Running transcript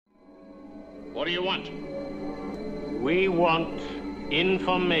What do you want? We want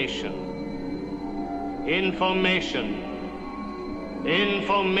information. Information.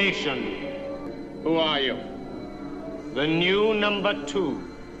 Information. Who are you? The new number 2.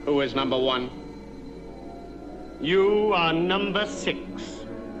 Who is number 1? You are number 6.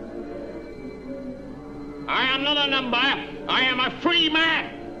 I am not a number. I am a free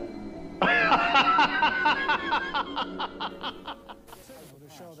man. To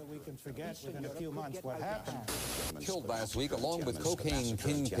show that we can forget within a few months what happened. Killed last week, along with cocaine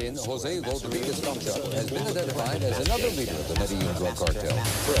kingpin Jose Rodriguez Concha, has been identified as another leader of the Medellin drug cartel.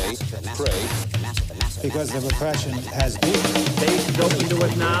 Pray. Because the repression has been. Space is open to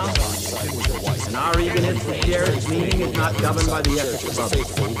us now, and our eagerness to share its meaning is not governed by the efforts of others.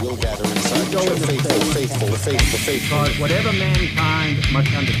 Because whatever mankind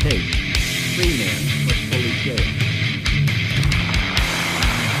must undertake, free men must fully share.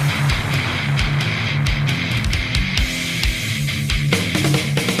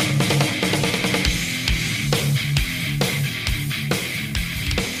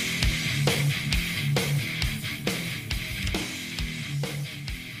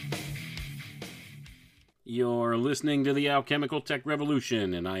 You're listening to the Alchemical Tech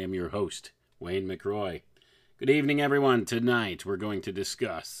Revolution, and I am your host, Wayne McRoy. Good evening, everyone. Tonight, we're going to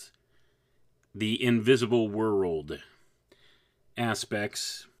discuss the invisible world,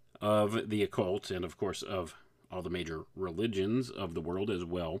 aspects of the occult, and of course of all the major religions of the world as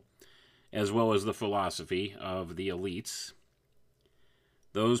well as the philosophy of the elites,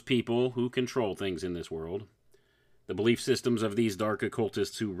 those people who control things in this world, the belief systems of these dark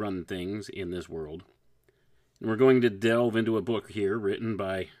occultists who run things in this world. And we're going to delve into a book here written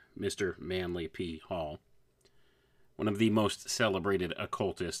by Mr. Manly P. Hall, one of the most celebrated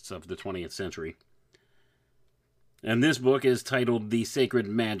occultists of the 20th century. And this book is titled The Sacred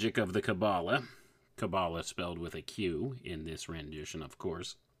Magic of the Kabbalah. Kabbalah spelled with a Q in this rendition, of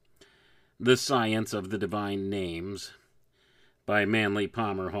course. The Science of the Divine Names by Manly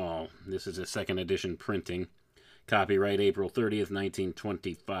Palmer Hall. This is a second edition printing. Copyright April 30th,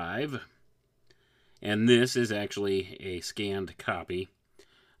 1925. And this is actually a scanned copy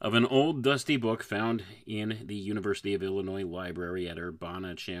of an old dusty book found in the University of Illinois Library at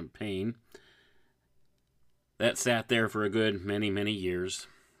Urbana-Champaign that sat there for a good many, many years,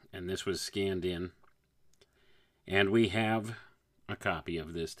 and this was scanned in. And we have a copy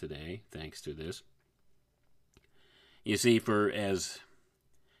of this today, thanks to this. You see, for as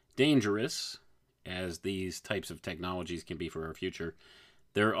dangerous as these types of technologies can be for our future,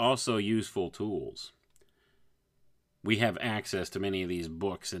 they're also useful tools. We have access to many of these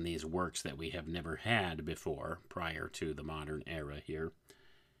books and these works that we have never had before, prior to the modern era here.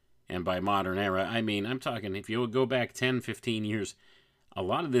 And by modern era, I mean, I'm talking, if you would go back 10, 15 years, a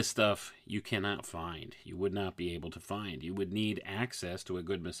lot of this stuff you cannot find. You would not be able to find. You would need access to a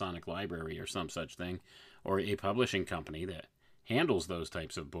good Masonic library or some such thing, or a publishing company that handles those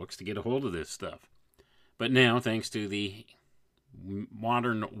types of books to get a hold of this stuff. But now, thanks to the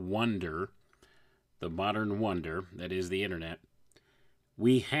modern wonder that is the internet,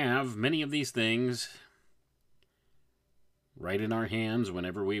 we have many of these things right in our hands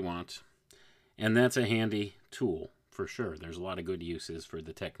whenever we want, and that's a handy tool for sure. There's a lot of good uses for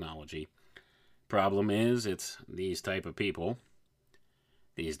the technology. Problem is, it's these type of people,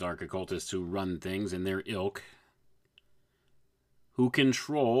 these dark occultists who run things in their ilk, who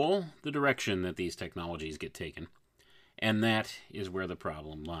control the direction that these technologies get taken. And that is where the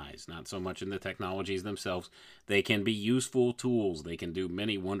problem lies. Not so much in the technologies themselves. They can be useful tools. They can do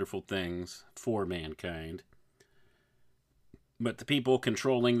many wonderful things for mankind. But the people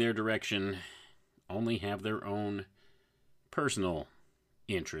controlling their direction only have their own personal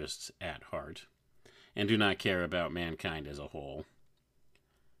interests at heart and do not care about mankind as a whole.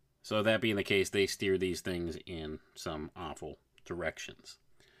 So that being the case, they steer these things in some awful directions.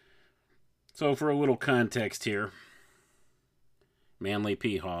 So for a little context here, Manly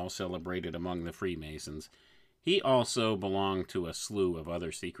P. Hall, celebrated among the Freemasons, he also belonged to a slew of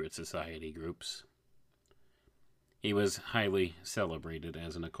other secret society groups. He was highly celebrated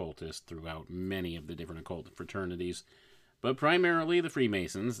as an occultist throughout many of the different occult fraternities, but primarily the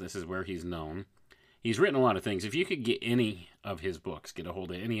Freemasons. This is where he's known. He's written a lot of things. If you could get any of his books, get a hold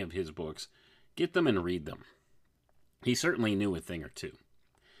of any of his books, get them and read them. He certainly knew a thing or two.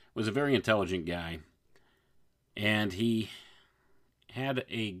 Was a very intelligent guy, and he had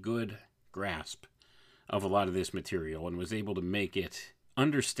a good grasp of a lot of this material and was able to make it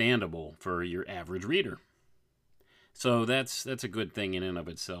understandable for your average reader. So that's a good thing in and of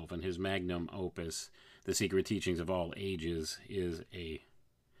itself, and his magnum opus, The Secret Teachings of All Ages, is a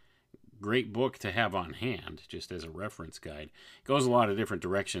great book to have on hand, just as a reference guide. It goes a lot of different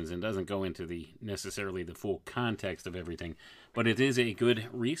directions and doesn't go into necessarily the full context of everything, but it is a good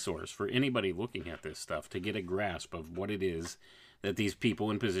resource for anybody looking at this stuff to get a grasp of what it is that these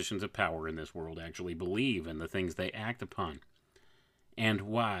people in positions of power in this world actually believe and the things they act upon, and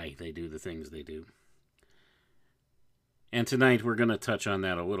why they do the things they do. And tonight we're going to touch on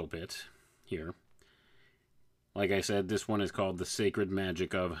that a little bit here. Like I said, this one is called The Sacred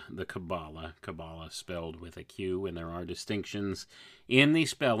Magic of the Kabbalah. Kabbalah spelled with a Q, and there are distinctions in the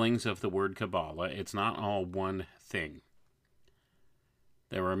spellings of the word Kabbalah. It's not all one thing.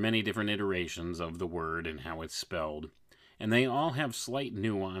 There are many different iterations of the word and how it's spelled, and they all have slight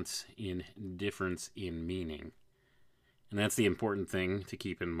nuance in difference in meaning. And that's the important thing to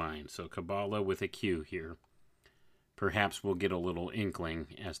keep in mind. So Kabbalah with a Q here. Perhaps we'll get a little inkling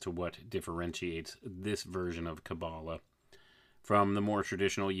as to what differentiates this version of Kabbalah from the more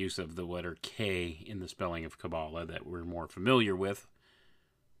traditional use of the letter K in the spelling of Kabbalah that we're more familiar with.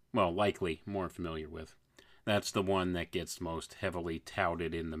 Well, likely more familiar with. That's the one that gets most heavily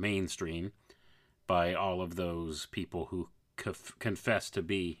touted in the mainstream by all of those people who confess to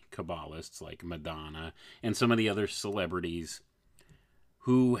be Kabbalists, like Madonna and some of the other celebrities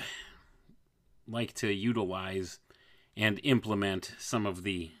who like to utilize and implement some of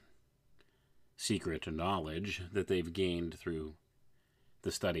the secret knowledge that they've gained through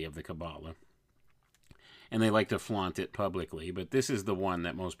the study of the Kabbalah. And they like to flaunt it publicly, but this is the one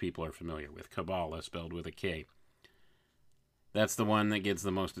that most people are familiar with, Kabbalah spelled with a K. That's the one that gets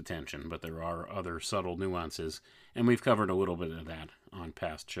the most attention, but there are other subtle nuances, and we've covered a little bit of that on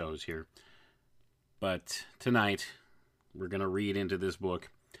past shows here. But tonight, we're going to read into this book.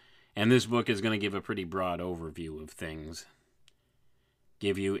 And this book is going to give a pretty broad overview of things.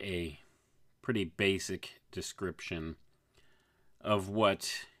 Give you a pretty basic description of what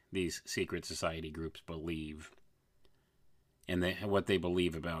these secret society groups believe. And what they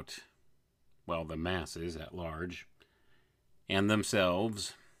believe about, well, the masses at large. And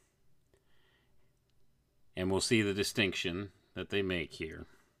themselves. And we'll see the distinction that they make here.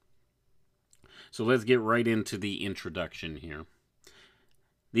 So let's get right into the introduction here.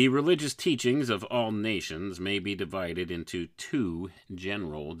 The religious teachings of all nations may be divided into two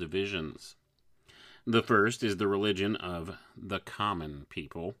general divisions. The first is the religion of the common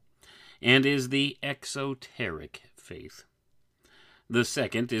people, and is the exoteric faith. The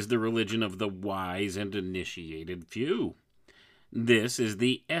second is the religion of the wise and initiated few. This is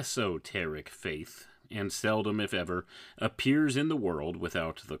the esoteric faith, and seldom, if ever, appears in the world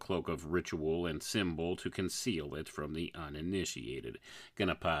without the cloak of ritual and symbol to conceal it from the uninitiated.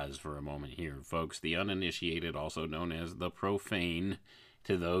 Gonna pause for a moment here, folks. The uninitiated, also known as the profane,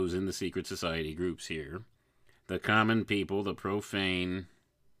 to those in the secret society groups here. The common people, the profane.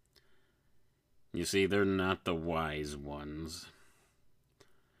 You see, they're not the wise ones.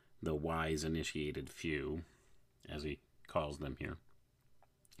 The wise initiated few, as he calls them here.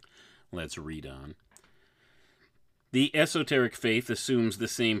 Let's read on. The esoteric faith assumes the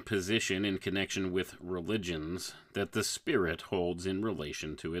same position in connection with religions that the spirit holds in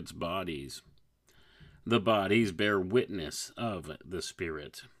relation to its bodies. The bodies bear witness of the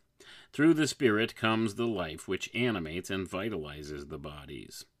spirit. Through the spirit comes the life which animates and vitalizes the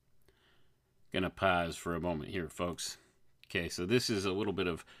bodies. Gonna pause for a moment here, folks. Okay, so this is a little bit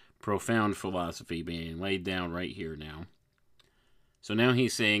of profound philosophy being laid down right here now. So now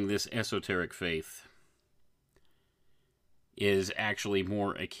he's saying this esoteric faith is actually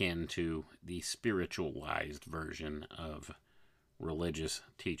more akin to the spiritualized version of religious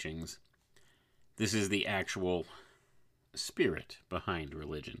teachings. This is the actual spirit behind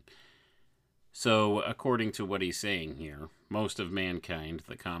religion. So, according to what he's saying here, most of mankind,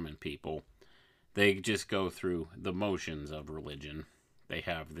 the common people, they just go through the motions of religion. They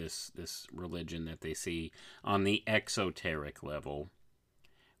have this religion that they see on the exoteric level,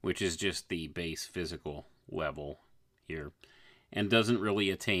 which is just the base physical level here, and doesn't really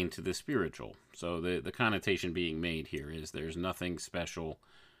attain to the spiritual. So the connotation being made here is there's nothing special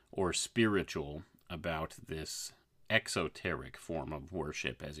or spiritual about this exoteric form of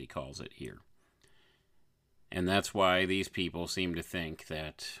worship, as he calls it here. And that's why these people seem to think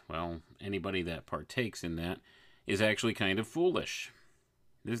that, well, anybody that partakes in that is actually kind of foolish.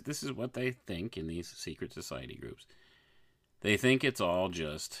 This is what they think in these secret society groups. They think it's all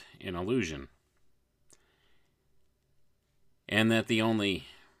just an illusion. And that the only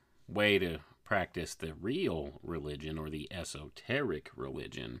way to practice the real religion, or the esoteric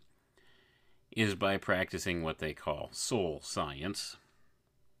religion, is by practicing what they call soul science,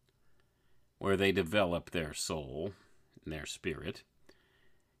 where they develop their soul, their spirit,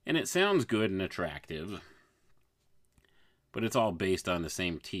 And it sounds good and attractive, but it's all based on the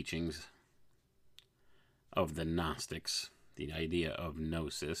same teachings of the Gnostics, the idea of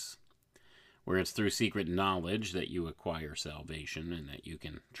gnosis, where it's through secret knowledge that you acquire salvation and that you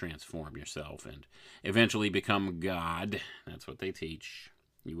can transform yourself and eventually become God. That's what they teach.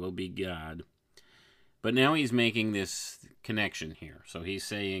 You will be God. But now he's making this connection here. So he's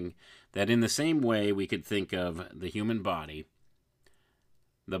saying that in the same way we could think of the human body,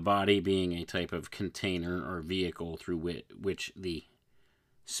 the body being a type of container or vehicle through which the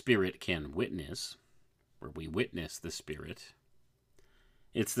Spirit can witness, where we witness the Spirit.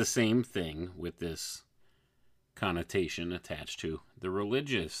 It's the same thing with this connotation attached to the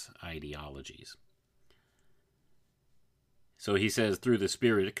religious ideologies. So he says, through the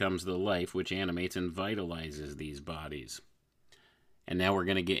Spirit comes the life which animates and vitalizes these bodies. And now we're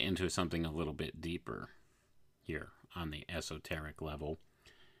going to get into something a little bit deeper here on the esoteric level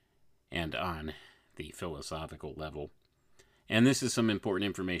and on the philosophical level. And this is some important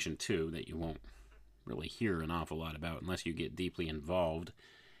information, too, that you won't really hear an awful lot about unless you get deeply involved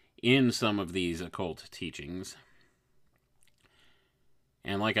in some of these occult teachings.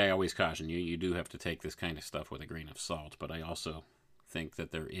 And like I always caution you, you do have to take this kind of stuff with a grain of salt, but I also think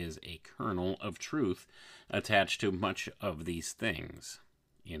that there is a kernel of truth attached to much of these things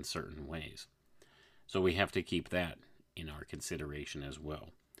in certain ways. So we have to keep that in our consideration as well.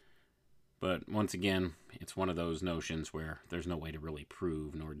 But once again, it's one of those notions where there's no way to really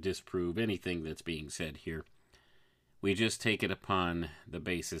prove nor disprove anything that's being said here. We just take it upon the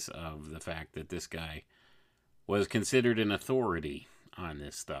basis of the fact that this guy was considered an authority on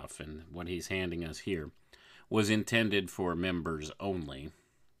this stuff, and what he's handing us here was intended for members only,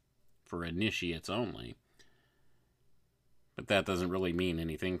 for initiates only. But that doesn't really mean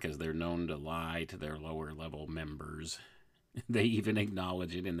anything because they're known to lie to their lower level members. They even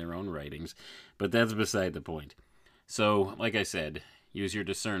acknowledge it in their own writings, but that's beside the point. So, like I said, use your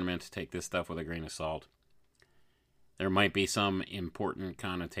discernment, take this stuff with a grain of salt. There might be some important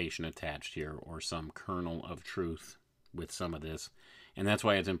connotation attached here, or some kernel of truth with some of this, and that's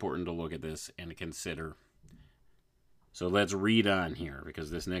why it's important to look at this and consider. So let's read on here,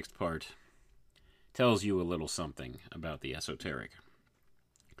 because this next part tells you a little something about the esoteric.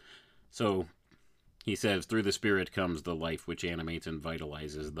 So, he says, through the Spirit comes the life which animates and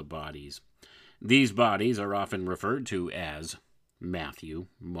vitalizes the bodies. These bodies are often referred to as Matthew,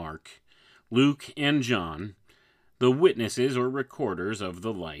 Mark, Luke, and John, the witnesses or recorders of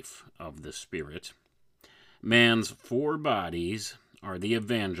the life of the Spirit. Man's 4 bodies are the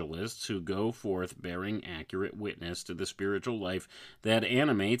evangelists who go forth bearing accurate witness to the spiritual life that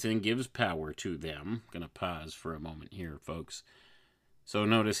animates and gives power to them. I'm going to pause for a moment here, folks. So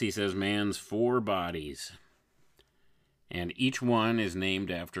notice he says man's 4 bodies, and each one is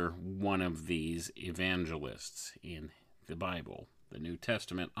named after one of these evangelists in the Bible, the New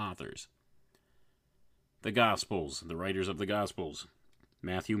Testament authors. The Gospels, the writers of the Gospels,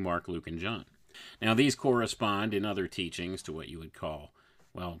 Matthew, Mark, Luke, and John. Now these correspond in other teachings to what you would call,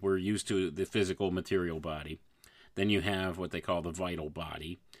 well, we're used to the physical material body. Then you have what they call the vital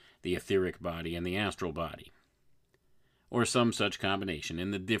body, the etheric body, and the astral body, or some such combination.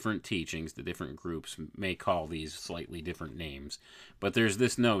 In the different teachings, the different groups may call these slightly different names. But there's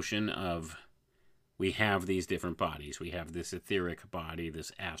this notion of we have these different bodies. We have this etheric body,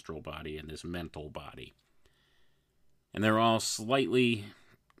 this astral body, and this mental body. And they're all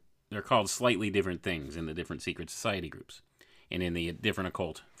they're called slightly different things in the different secret society groups and in the different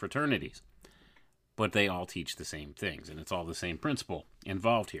occult fraternities. But they all teach the same things, and it's all the same principle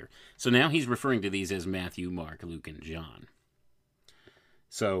involved here. So now he's referring to these as Matthew, Mark, Luke, and John.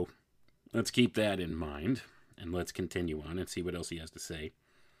 So let's keep that in mind, and let's continue on and see what else he has to say.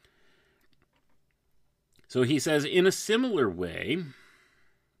 So he says, in a similar way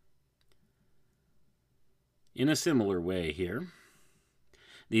here,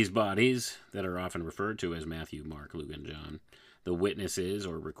 these bodies that are often referred to as Matthew, Mark, Luke, and John, the witnesses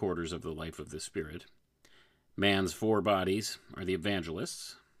or recorders of the life of the Spirit. Man's 4 bodies are the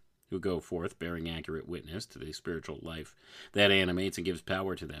evangelists who go forth bearing accurate witness to the spiritual life that animates and gives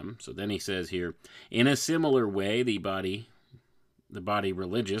power to them. So then he says here, in a similar way, the body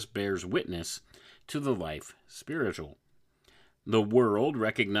religious bears witness to the life spiritual. The world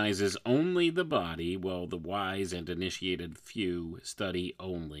recognizes only the body, while the wise and initiated few study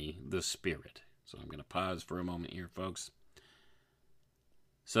only the Spirit. So I'm going to pause for a moment here, folks.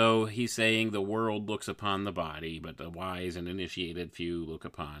 So he's saying the world looks upon the body, but the wise and initiated few look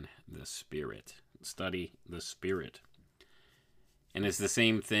upon the Spirit. Study the Spirit. And it's the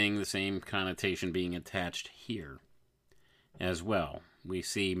same thing, the same connotation being attached here as well. we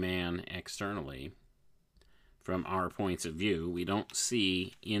see man externally from our points of view. We don't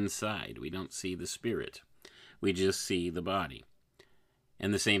see inside. We don't see the spirit. We just see the body.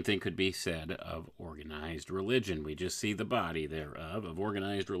 And the same thing could be said of organized religion. We just see the body thereof. Of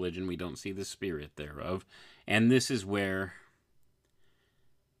organized religion, we don't see the spirit thereof. And this is where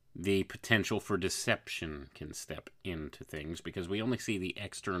the potential for deception can step into things, because we only see the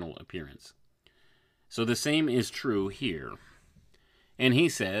external appearance. So the same is true here. And he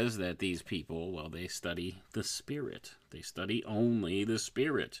says that these people, well, they study the spirit. They study only the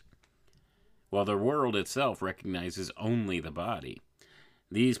spirit. While the world itself recognizes only the body,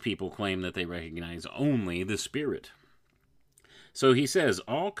 these people claim that they recognize only the spirit. So he says,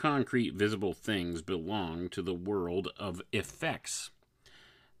 all concrete visible things belong to the world of effects.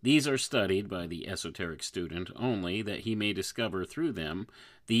 These are studied by the esoteric student only, that he may discover through them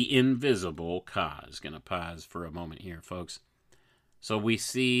the invisible cause. Going to pause for a moment here, folks. So we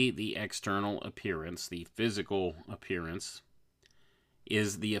see the external appearance, the physical appearance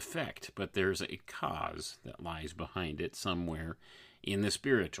is the effect, but there's a cause that lies behind it somewhere in the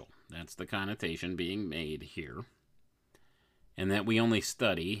spiritual. That's the connotation being made here. And that we only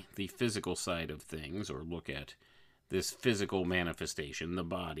study the physical side of things, or look at this physical manifestation, the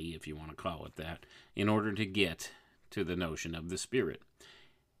body, if you want to call it that, in order to get to the notion of the spirit.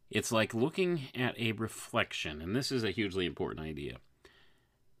 It's like looking at a reflection, and this is a hugely important idea.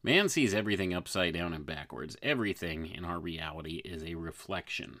 Man sees everything upside down and backwards. Everything in our reality is a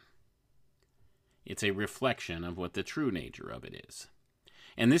reflection. It's a reflection of what the true nature of it is.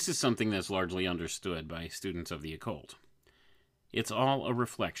 And this is something that's largely understood by students of the occult. It's all a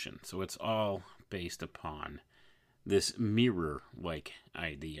reflection, so it's all based upon this mirror-like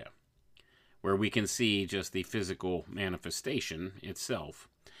idea, where we can see just the physical manifestation itself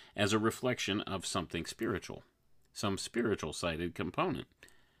as a reflection of something spiritual, some spiritual-sided component.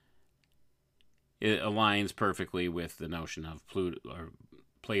 It aligns perfectly with the notion of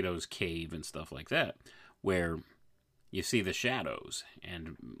Plato's cave and stuff like that, where you see the shadows,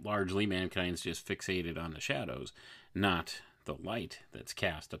 and largely mankind's just fixated on the shadows, not the light that's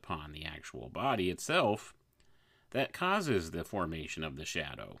cast upon the actual body itself that causes the formation of the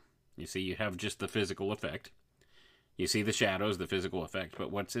shadow. You see, you have just the physical effect. You see the shadows, the physical effect,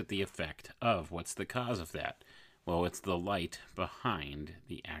 but what's it the effect of? What's the cause of that? Well, it's the light behind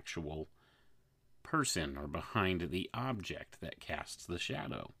the actual person, or behind the object that casts the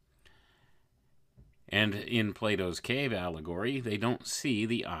shadow. And in Plato's cave allegory, they don't see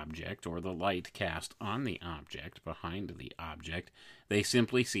the object or the light cast on the object, behind the object. They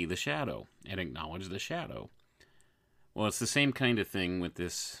simply see the shadow and acknowledge the shadow. Well, it's the same kind of thing with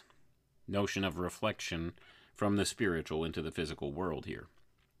this notion of reflection from the spiritual into the physical world here,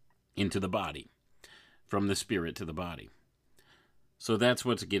 into the body, from the spirit to the body. So that's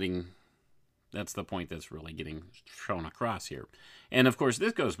the point that's really getting shown across here. And of course,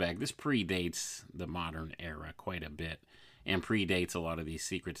 this predates the modern era quite a bit, and predates a lot of these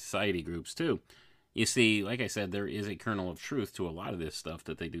secret society groups too. You see, like I said, there is a kernel of truth to a lot of this stuff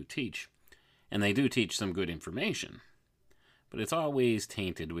that they do teach. And they do teach some good information. But it's always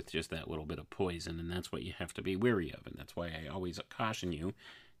tainted with just that little bit of poison, and that's what you have to be wary of. And that's why I always caution you,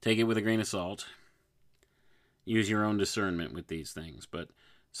 take it with a grain of salt. Use your own discernment with these things.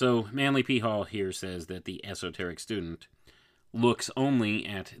 So Manly P. Hall here says that the esoteric student looks only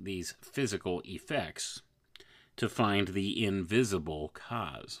at these physical effects to find the invisible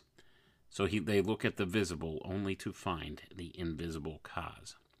cause. So they look at the visible only to find the invisible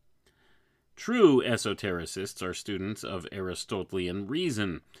cause. True esotericists are students of Aristotelian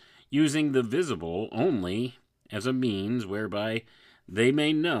reason, using the visible only as a means whereby they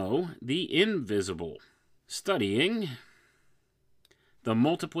may know the invisible, studying the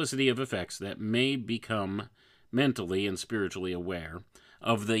multiplicity of effects that may become mentally and spiritually aware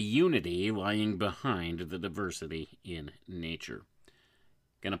of the unity lying behind the diversity in nature.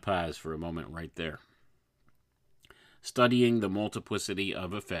 Gonna pause for a moment right there. Studying the multiplicity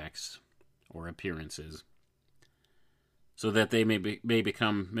of effects or appearances, so that they may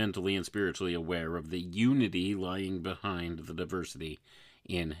become mentally and spiritually aware of the unity lying behind the diversity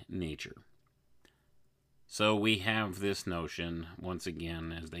in nature. So we have this notion, once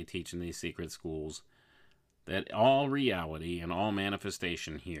again, as they teach in these secret schools, that all reality and all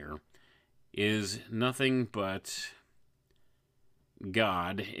manifestation here is nothing but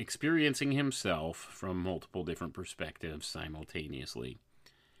God experiencing himself from multiple different perspectives simultaneously.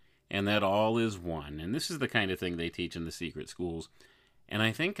 And that all is one. And this is the kind of thing they teach in the secret schools. And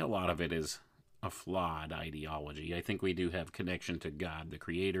I think a lot of it is a flawed ideology. I think we do have connection to God, the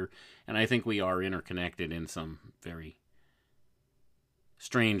Creator, and I think we are interconnected in some very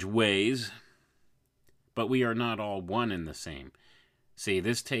strange ways, but we are not all one and the same. See,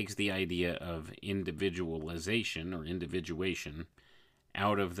 this takes the idea of individualization or individuation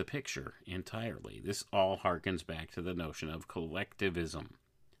out of the picture entirely. This all harkens back to the notion of collectivism,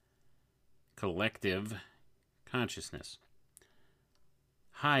 collective consciousness,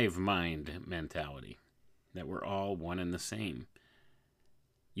 hive mind mentality, that we're all one and the same,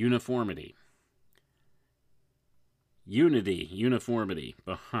 uniformity, unity, uniformity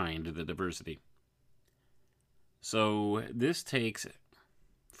behind the diversity. So this takes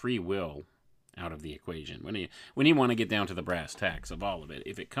free will out of the equation. When you want to get down to the brass tacks of all of it,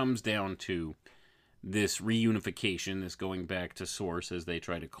 if it comes down to this reunification, this going back to source, as they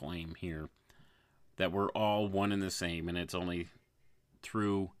try to claim here, that we're all one and the same, and it's only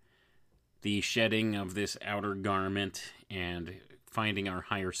through the shedding of this outer garment and finding our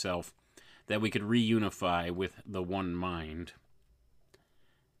higher self that we could reunify with the one mind.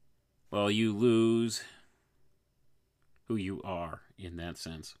 Well, you lose who you are in that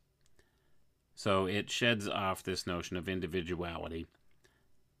sense. So it sheds off this notion of individuality,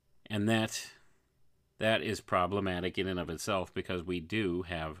 and that is problematic in and of itself, because we do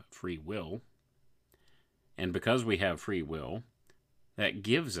have free will, and because we have free will, that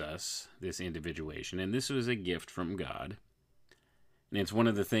gives us this individuation, and this was a gift from God, and it's one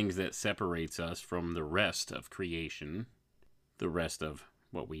of the things that separates us from the rest of creation, the rest of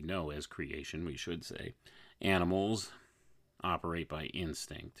what we know as creation, we should say. Animals operate by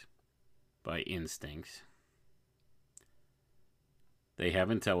instinct. They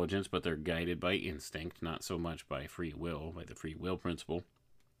have intelligence, but they're guided by instinct, not so much by free will, by the free will principle.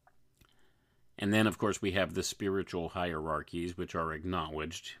 And then, of course, we have the spiritual hierarchies, which are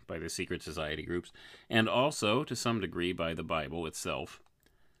acknowledged by the secret society groups, and also, to some degree, by the Bible itself.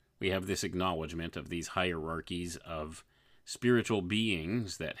 We have this acknowledgement of these hierarchies of spiritual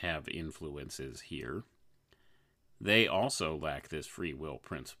beings that have influences here. They also lack this free will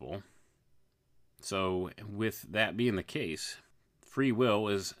principle. So, with that being the case, free will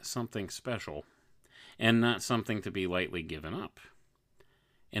is something special, and not something to be lightly given up.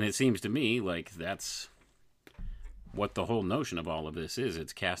 And it seems to me like that's what the whole notion of all of this is.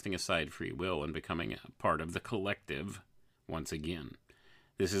 It's casting aside free will and becoming a part of the collective once again.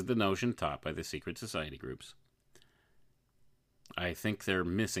 This is the notion taught by the secret society groups. I think they're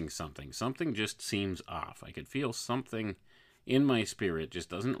missing something. Something just seems off. I could feel something in my spirit just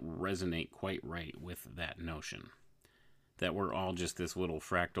doesn't resonate quite right with that notion. That we're all just this little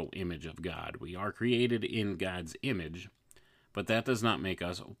fractal image of God. We are created in God's image, but that does not make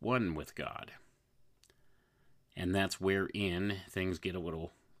us one with God. And that's wherein things get a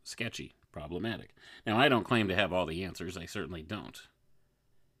little sketchy, problematic. Now, I don't claim to have all the answers. I certainly don't.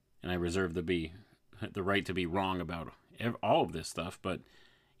 And I reserve the right to be wrong about all of this stuff, but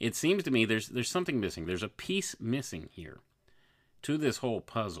it seems to me there's something missing. There's a piece missing here to this whole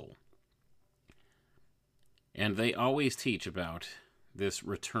puzzle. And they always teach about this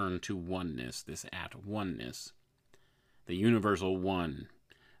return to oneness, this at oneness, the universal one,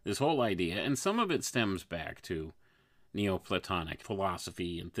 this whole idea, and some of it stems back to Neoplatonic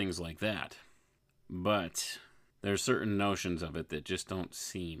philosophy and things like that. But there's certain notions of it that just don't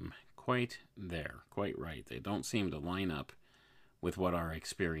seem quite there, quite right. They don't seem to line up with what our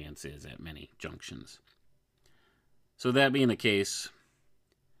experience is at many junctions. So that being the case,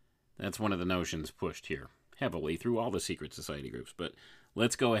 that's one of the notions pushed here heavily through all the secret society groups. But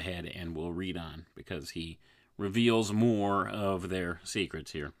let's go ahead and we'll read on, because he reveals more of their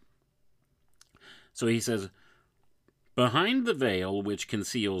secrets here. So he says, behind the veil which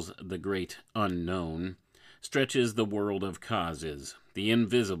conceals the great unknown stretches the world of causes, the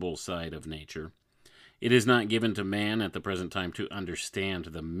invisible side of nature. It is not given to man at the present time to understand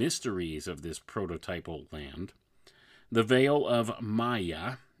the mysteries of this prototypal land. The veil of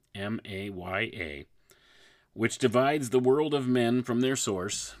Maya, M-A-Y-A, which divides the world of men from their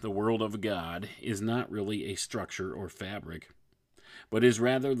source, the world of God, is not really a structure or fabric, but is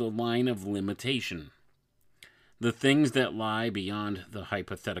rather the line of limitation. The things that lie beyond the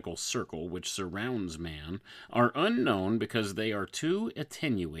hypothetical circle which surrounds man are unknown because they are too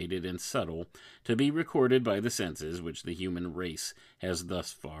attenuated and subtle to be recorded by the senses which the human race has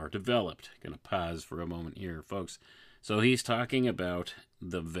thus far developed. Going to pause for a moment here, folks. So he's talking about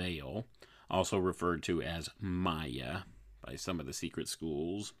the veil, also referred to as Maya by some of the secret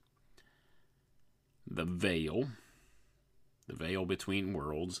schools. The veil between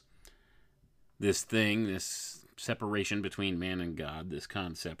worlds. This thing, this separation between man and God, this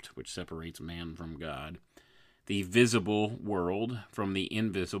concept which separates man from God, the visible world from the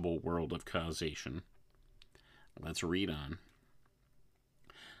invisible world of causation. Let's read on.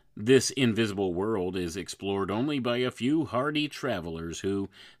 This invisible world is explored only by a few hardy travelers who,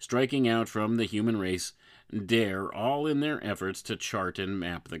 striking out from the human race, dare all in their efforts to chart and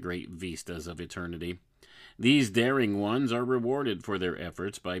map the great vistas of eternity. These daring ones are rewarded for their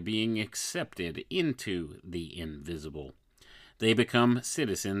efforts by being accepted into the invisible. They become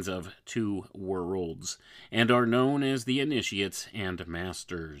citizens of two worlds, and are known as the initiates and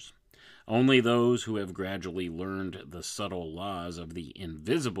masters. Only those who have gradually learned the subtle laws of the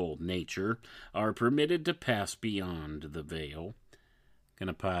invisible nature are permitted to pass beyond the veil.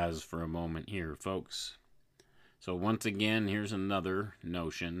 Gonna pause for a moment here, folks. So once again, here's another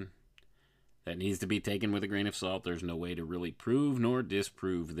notion that needs to be taken with a grain of salt. There's no way to really prove nor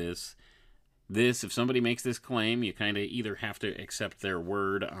disprove this. If somebody makes this claim, you kind of either have to accept their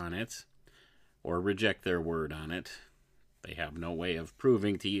word on it or reject their word on it. They have no way of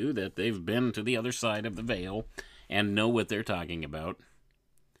proving to you that they've been to the other side of the veil and know what they're talking about.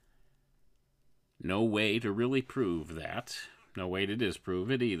 No way to really prove that. No way to disprove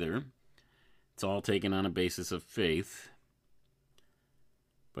it either. It's all taken on a basis of faith.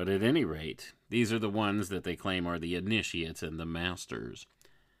 But at any rate, these are the ones that they claim are the initiates and the masters.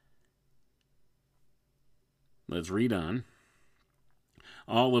 Let's read on.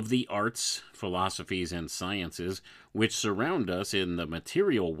 All of the arts, philosophies, and sciences which surround us in the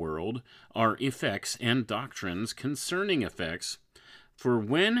material world are effects and doctrines concerning effects, for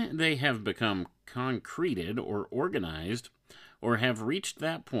when they have become concreted or organized, or have reached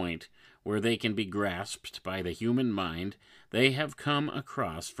that point where they can be grasped by the human mind, they have come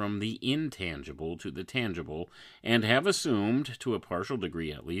across from the intangible to the tangible, and have assumed, to a partial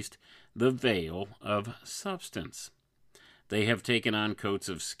degree at least, the veil of substance. They have taken on coats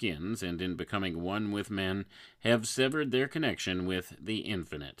of skins, and in becoming one with men, have severed their connection with the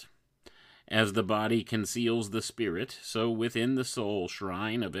infinite. As the body conceals the spirit, so within the soul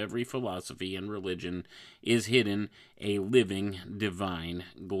shrine of every philosophy and religion is hidden a living, divine,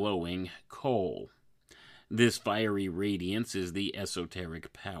 glowing coal. This fiery radiance is the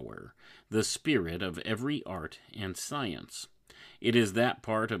esoteric power, the spirit of every art and science. It is that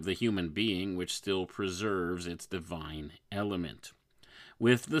part of the human being which still preserves its divine element.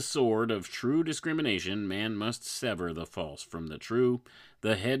 With the sword of true discrimination, man must sever the false from the true,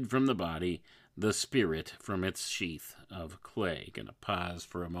 the head from the body, the spirit from its sheath of clay. Gonna pause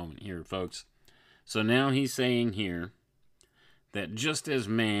for a moment here, folks. So now he's saying here that just as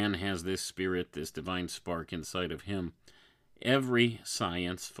man has this spirit, this divine spark inside of him, every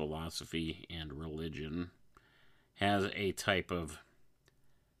science, philosophy, and religion has a type of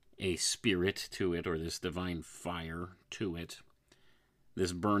a spirit to it, or this divine fire to it.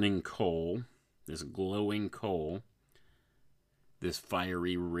 This burning coal, this glowing coal, this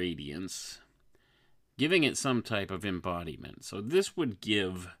fiery radiance, giving it some type of embodiment. So this would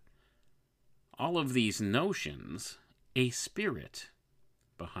give all of these notions a spirit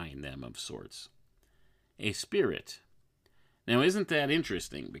behind them of sorts. A spirit. Now, isn't that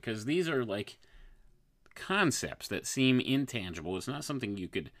interesting? Because these are like concepts that seem intangible. It's not something you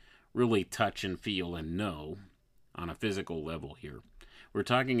could really touch and feel and know on a physical level here. We're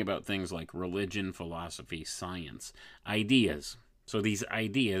talking about things like religion, philosophy, science, ideas. So these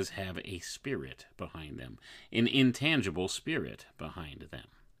ideas have a spirit behind them, an intangible spirit behind them.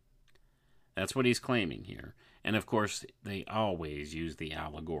 That's what he's claiming here. And of course, they always use the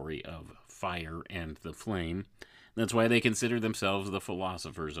allegory of fire and the flame. That's why they consider themselves the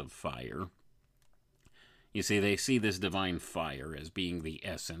philosophers of fire. You see, they see this divine fire as being the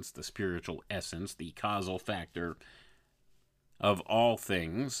essence, the spiritual essence, the causal factor of all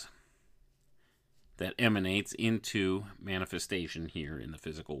things that emanates into manifestation here in the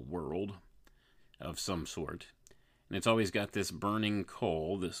physical world of some sort. And it's always got this burning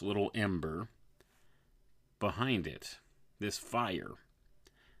coal, this little ember behind it, this fire.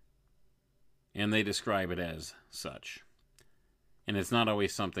 And they describe it as such. And it's not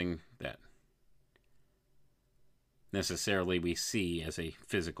always something that necessarily we see as a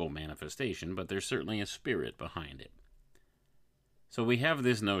physical manifestation, but there's certainly a spirit behind it. So we have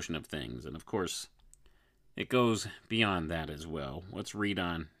this notion of things, and of course, it goes beyond that as well. Let's read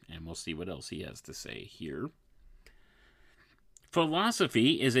on, and we'll see what else he has to say here.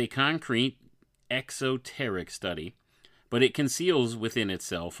 Philosophy is a concrete, exoteric study, but it conceals within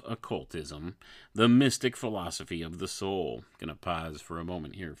itself occultism, the mystic philosophy of the soul. Gonna pause for a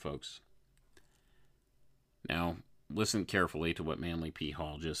moment here, folks. Now, listen carefully to what Manly P.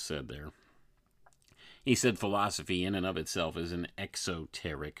 Hall just said there. He said philosophy in and of itself is an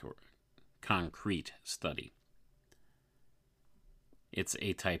exoteric or concrete study. It's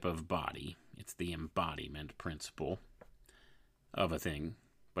a type of body. It's the embodiment principle of a thing,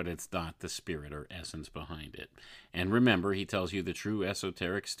 but it's not the spirit or essence behind it. And remember, he tells you the true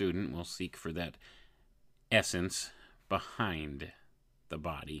esoteric student will seek for that essence behind the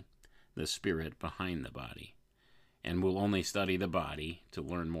body, the spirit behind the body, and will only study the body to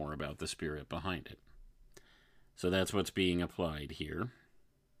learn more about the spirit behind it. So that's what's being applied here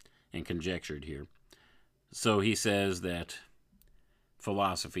and conjectured here. So he says that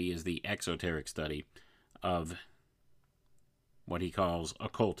philosophy is the exoteric study of what he calls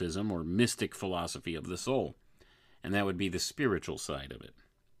occultism or mystic philosophy of the soul, and that would be the spiritual side of it.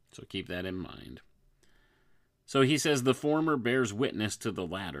 So keep that in mind. So he says the former bears witness to the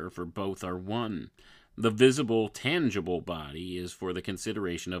latter, for both are one. The visible, tangible body is for the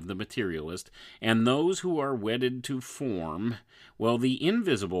consideration of the materialist, and those who are wedded to form, while the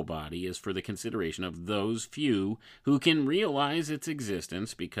invisible body is for the consideration of those few who can realize its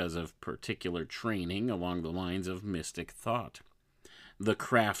existence because of particular training along the lines of mystic thought. The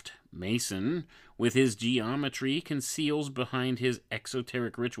craft mason, with his geometry, conceals behind his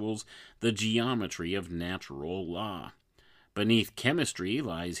exoteric rituals the geometry of natural law. Beneath chemistry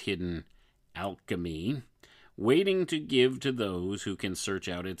lies hidden alchemy, waiting to give to those who can search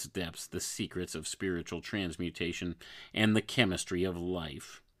out its depths the secrets of spiritual transmutation and the chemistry of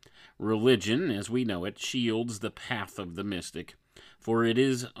life. Religion, as we know it, shields the path of the mystic, for it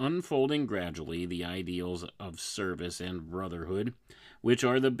is unfolding gradually the ideals of service and brotherhood, which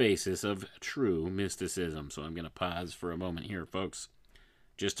are the basis of true mysticism. So I'm going to pause for a moment here, folks,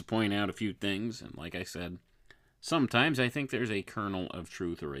 just to point out a few things. And like I said, sometimes I think there's a kernel of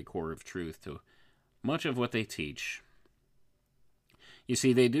truth or a core of truth to much of what they teach. You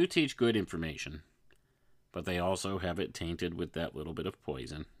see, they do teach good information, but they also have it tainted with that little bit of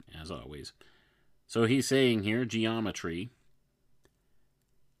poison, as always. So he's saying here, geometry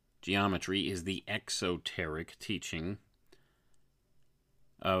is the exoteric teaching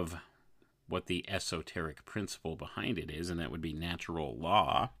of what the esoteric principle behind it is, and that would be natural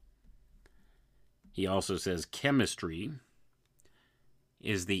law. He also says chemistry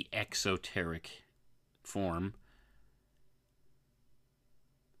is the exoteric form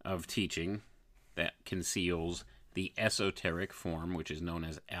of teaching that conceals the esoteric form, which is known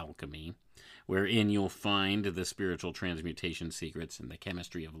as alchemy, wherein you'll find the spiritual transmutation secrets and the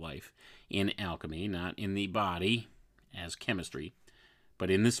chemistry of life in alchemy, not in the body as chemistry, but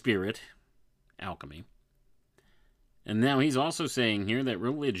in the spirit, alchemy. And now he's also saying here that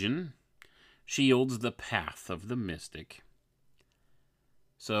religion shields the path of the mystic.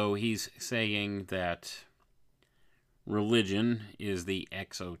 So he's saying that religion is the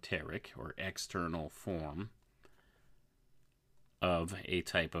exoteric or external form of a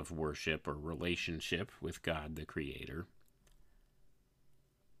type of worship or relationship with God the Creator.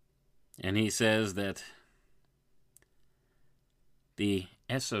 And he says that the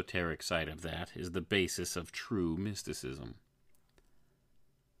esoteric side of that is the basis of true mysticism.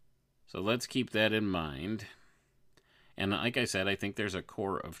 So let's keep that in mind. And like I said, I think there's a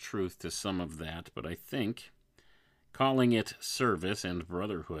core of truth to some of that, but I think calling it service and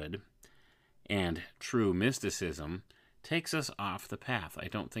brotherhood and true mysticism takes us off the path. I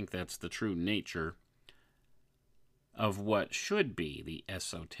don't think that's the true nature of what should be the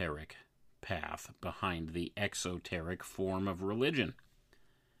esoteric path behind the exoteric form of religion.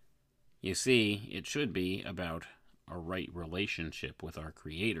 You see, it should be about a right relationship with our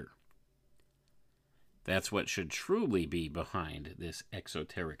Creator. That's what should truly be behind this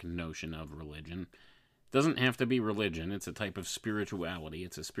exoteric notion of religion. It doesn't have to be religion. It's a type of spirituality.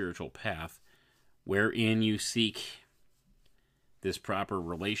 It's a spiritual path wherein you seek this proper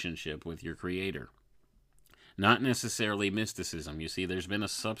relationship with your Creator. Not necessarily mysticism. You see, there's been a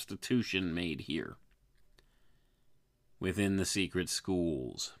substitution made here within the secret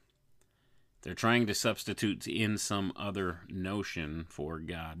schools. They're trying to substitute in some other notion for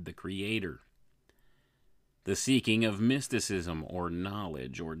God the Creator. The seeking of mysticism or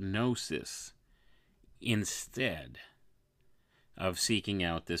knowledge or gnosis instead of seeking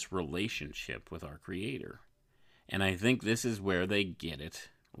out this relationship with our Creator. And I think this is where they get it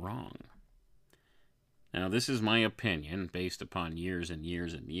wrong. Now, this is my opinion based upon years and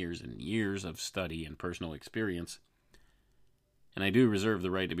years and years and years of study and personal experience. And I do reserve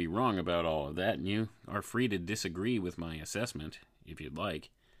the right to be wrong about all of that, and you are free to disagree with my assessment if you'd like.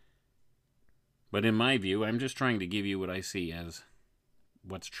 But in my view, I'm just trying to give you what I see as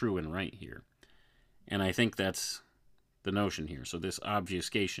what's true and right here. And I think that's the notion here. So this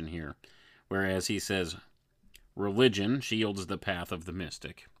obfuscation here, whereas he says religion shields the path of the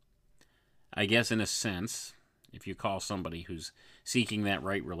mystic. I guess in a sense, if you call somebody who's seeking that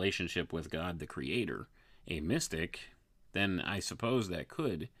right relationship with God the Creator a mystic, then I suppose that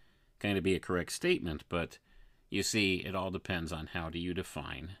could kind of be a correct statement. But you see, it all depends on how do you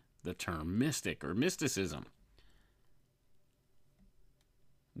define the term mystic or mysticism.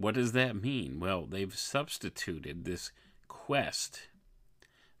 What does that mean? Well, they've substituted this quest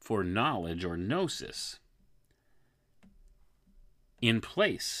for knowledge or gnosis in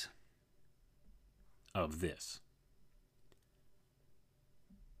place of this.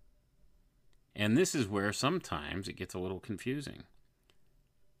 And this is where sometimes it gets a little confusing.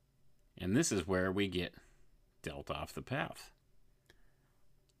 And this is where we get dealt off the path.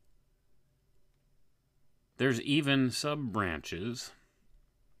 There's even sub-branches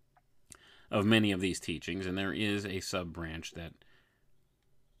of many of these teachings, and there is a sub-branch that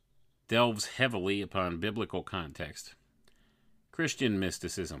delves heavily upon biblical context. Christian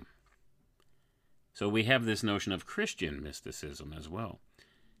mysticism. So we have this notion of Christian mysticism as well.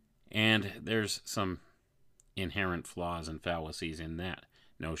 And there's some inherent flaws and fallacies in that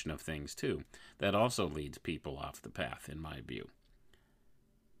notion of things too. That also leads people off the path, in my view.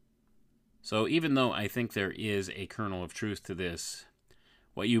 So even though I think there is a kernel of truth to this,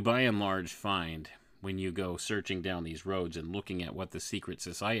 what you by and large find when you go searching down these roads and looking at what the secret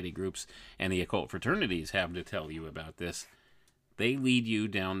society groups and the occult fraternities have to tell you about this, they lead you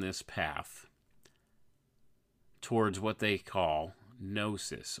down this path towards what they call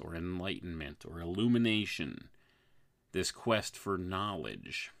gnosis or enlightenment or illumination, this quest for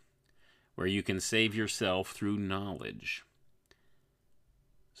knowledge, where you can save yourself through knowledge.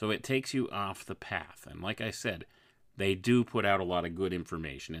 So it takes you off the path. And like I said, they do put out a lot of good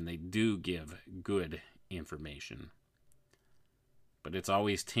information, and they do give good information. But it's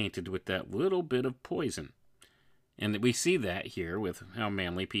always tainted with that little bit of poison. And we see that here with how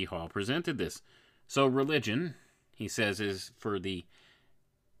Manly P. Hall presented this. So religion, he says, is for the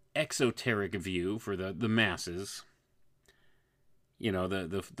exoteric view, for the masses. You know,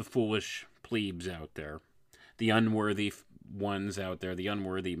 the foolish plebes out there. The unworthy ones out there, the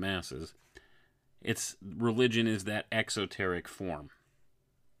unworthy masses. Religion is that exoteric form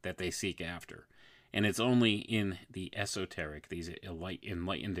that they seek after. And it's only in the esoteric, these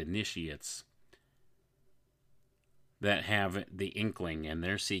enlightened initiates, that have the inkling, and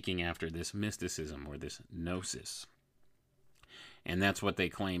they're seeking after this mysticism or this gnosis. And that's what they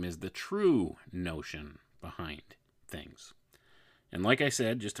claim is the true notion behind things. And like I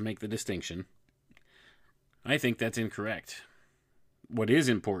said, just to make the distinction, I think that's incorrect. What is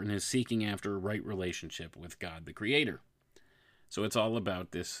important is seeking after a right relationship with God, the Creator. So it's all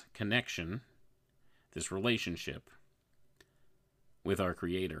about this connection, this relationship with our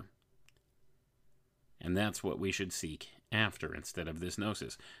Creator. And that's what we should seek after instead of this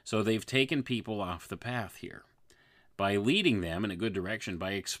gnosis. So they've taken people off the path here by leading them in a good direction,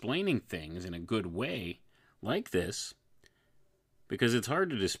 by explaining things in a good way like this, because it's hard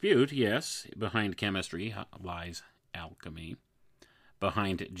to dispute, yes, behind chemistry lies alchemy.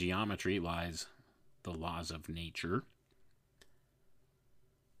 Behind geometry lies the laws of nature.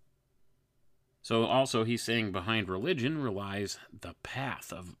 So also he's saying behind religion lies the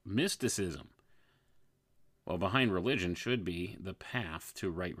path of mysticism. Well, behind religion should be the path to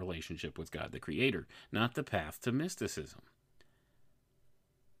right relationship with God the Creator, not the path to mysticism.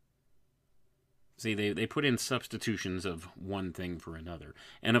 See, they put in substitutions of one thing for another.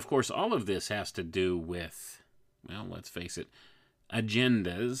 And of course, all of this has to do with, well, let's face it,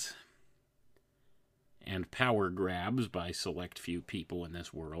 agendas and power grabs by select few people in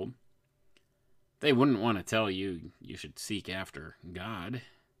this world. They wouldn't want to tell you you should seek after God,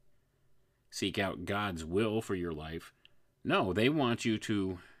 seek out God's will for your life. No, they want you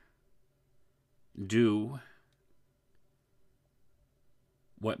to do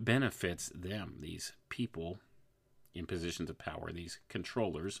what benefits them, these people in positions of power, these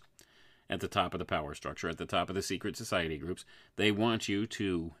controllers at the top of the power structure, at the top of the secret society groups. They want you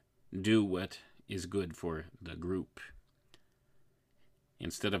to do what is good for the group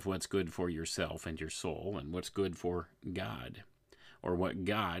instead of what's good for yourself and your soul and what's good for God, or what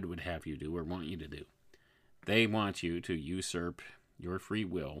God would have you do or want you to do. They want you to usurp your free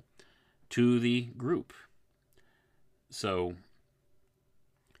will to the group. So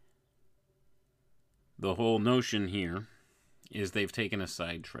the whole notion here is they've taken a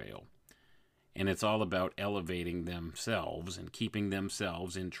side trail, and it's all about elevating themselves and keeping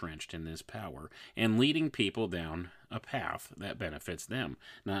themselves entrenched in this power and leading people down a path that benefits them,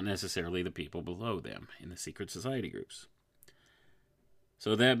 not necessarily the people below them in the secret society groups.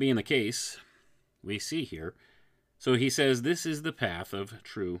 So that being the case, we see here, so he says this is the path of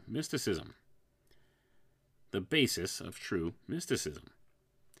true mysticism, the basis of true mysticism.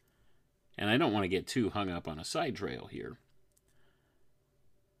 And I don't want to get too hung up on a side trail here.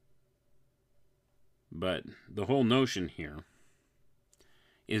 But the whole notion here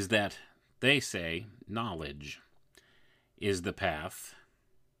is that they say knowledge is the path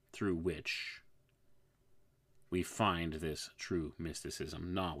through which we find this true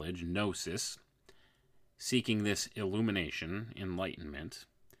mysticism. Knowledge, gnosis, seeking this illumination, enlightenment.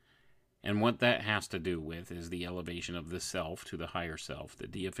 And what that has to do with is the elevation of the self to the higher self, the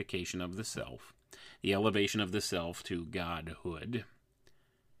deification of the self, the elevation of the self to godhood.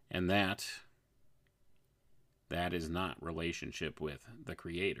 And that is not relationship with the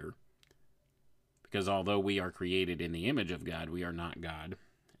Creator. Because although we are created in the image of God, we are not God.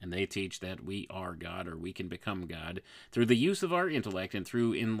 And they teach that we are God, or we can become God, through the use of our intellect and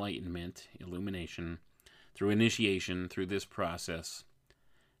through enlightenment, illumination, through initiation, through this process,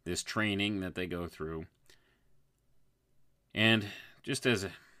 this training that they go through. And just as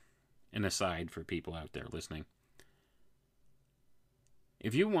an aside for people out there listening,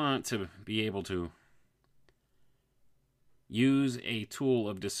 if you want to be able to use a tool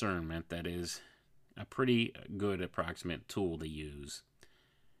of discernment that is a pretty good approximate tool to use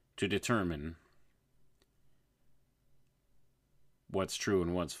to determine what's true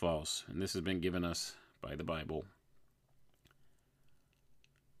and what's false, and this has been given us by the Bible,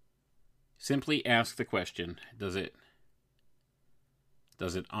 simply ask the question, does it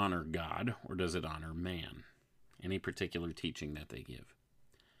honor God or does it honor man? Any particular teaching that they give.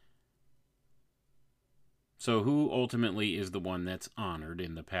 So who ultimately is the one that's honored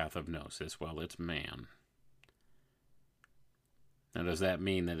in the path of gnosis? Well, it's man. Now, does that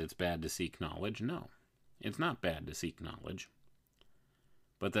mean that it's bad to seek knowledge? No. It's not bad to seek knowledge.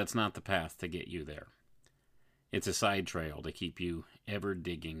 But that's not the path to get you there. It's a side trail to keep you ever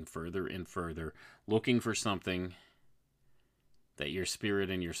digging further and further, looking for something that your spirit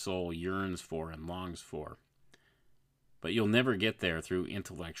and your soul yearns for and longs for. But you'll never get there through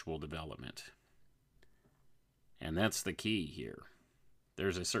intellectual development. And that's the key here.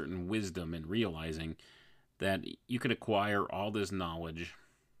 There's a certain wisdom in realizing that you could acquire all this knowledge,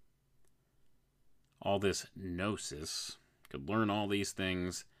 all this gnosis, could learn all these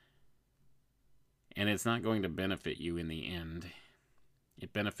things, and it's not going to benefit you in the end.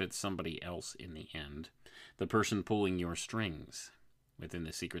 It benefits somebody else in the end. The person pulling your strings within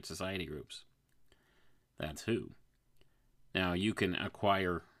the secret society groups. That's who. Now, you can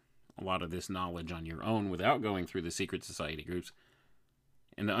acquire a lot of this knowledge on your own without going through the secret society groups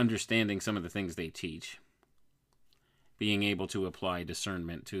and understanding some of the things they teach. Being able to apply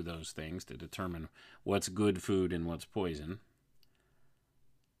discernment to those things to determine what's good food and what's poison.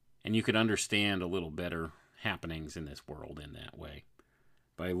 And you could understand a little better happenings in this world in that way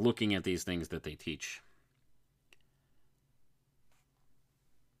by looking at these things that they teach.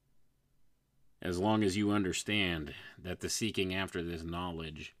 As long as you understand that the seeking after this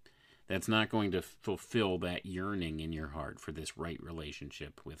knowledge, that's not going to fulfill that yearning in your heart for this right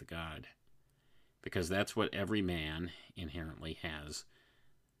relationship with God. Because that's what every man inherently has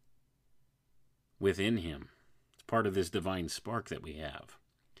within him. It's part of this divine spark that we have.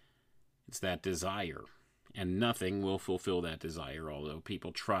 It's that desire. And nothing will fulfill that desire, although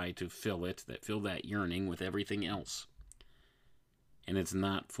people try to fill that yearning with everything else. And it's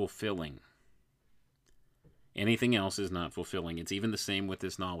not fulfilling. Anything else is not fulfilling. It's even the same with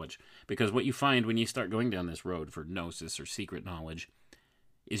this knowledge. Because what you find when you start going down this road for gnosis or secret knowledge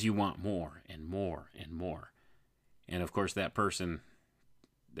is you want more and more and more. And of course that person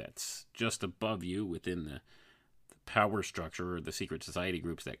that's just above you within the power structure or the secret society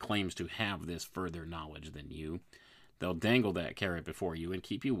groups that claims to have this further knowledge than you, they'll dangle that carrot before you and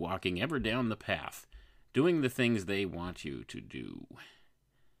keep you walking ever down the path, doing the things they want you to do.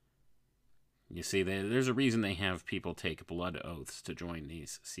 You see, there's a reason they have people take blood oaths to join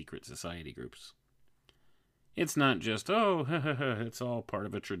these secret society groups. It's not just, it's all part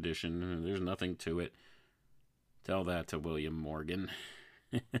of a tradition, there's nothing to it. Tell that to William Morgan,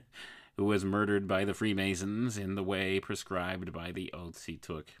 who was murdered by the Freemasons in the way prescribed by the oaths he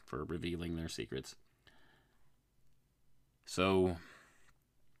took for revealing their secrets. So,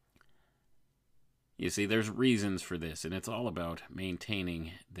 you see, there's reasons for this, and it's all about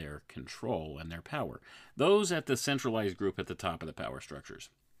maintaining their control and their power. Those at the centralized group at the top of the power structures.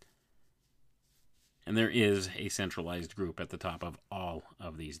 And there is a centralized group at the top of all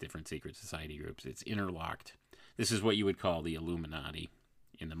of these different secret society groups. It's interlocked. This is what you would call the Illuminati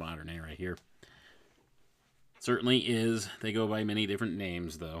in the modern era here. Certainly is. They go by many different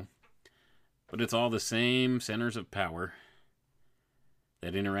names, though. But it's all the same centers of power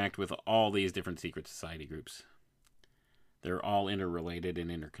that interact with all these different secret society groups. They're all interrelated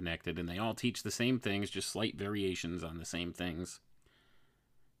and interconnected, and they all teach the same things, just slight variations on the same things.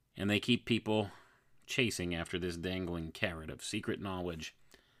 And they keep people chasing after this dangling carrot of secret knowledge,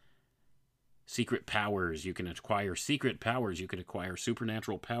 secret powers. You can acquire secret powers. You can acquire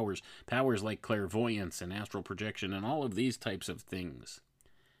supernatural powers, powers like clairvoyance and astral projection, and all of these types of things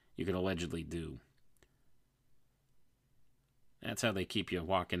you can allegedly do. That's how they keep you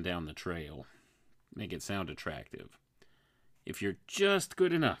walking down the trail. Make it sound attractive. If you're just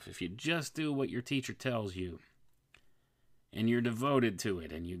good enough, if you just do what your teacher tells you, and you're devoted to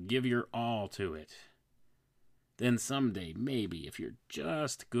it, and you give your all to it, then someday, maybe, if you're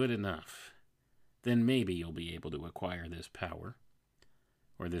just good enough, then maybe you'll be able to acquire this power,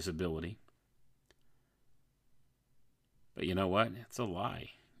 or this ability. But you know what? It's a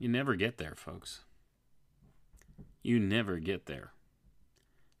lie. You never get there, folks. You never get there.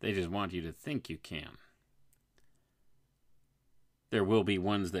 They just want you to think you can. There will be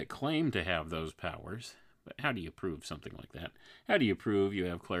ones that claim to have those powers, but how do you prove something like that? How do you prove you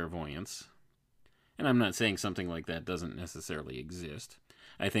have clairvoyance? And I'm not saying something like that doesn't necessarily exist.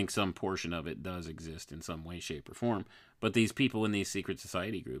 I think some portion of it does exist in some way, shape, or form, but these people in these secret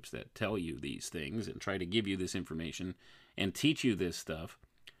society groups that tell you these things and try to give you this information and teach you this stuff,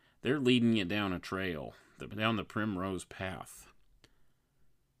 they're leading you down a trail, down the primrose path.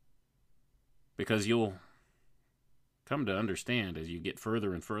 Because you'll come to understand as you get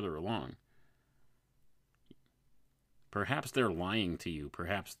further and further along. Perhaps they're lying to you.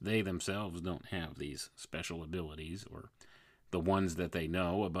 Perhaps they themselves don't have these special abilities, or the ones that they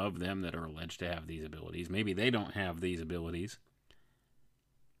know above them that are alleged to have these abilities. Maybe they don't have these abilities.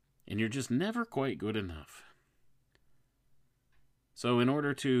 And you're just never quite good enough. So in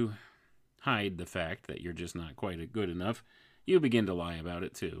order to hide the fact that you're just not quite good enough, you begin to lie about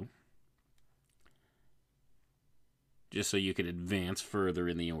it too. Just so you could advance further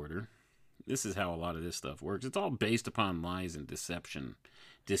in the order. This is how a lot of this stuff works. It's all based upon lies and deception,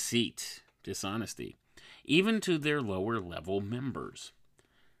 deceit, dishonesty, even to their lower level members.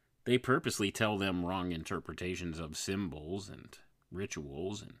 They purposely tell them wrong interpretations of symbols and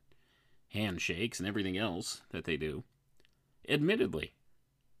rituals and handshakes and everything else that they do. Admittedly.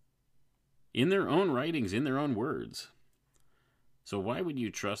 In their own writings, in their own words. So why would you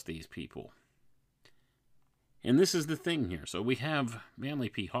trust these people? And this is the thing here. So we have Manly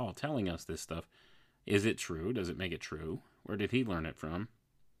P. Hall telling us this stuff. Is it true? Does it make it true? Where did he learn it from?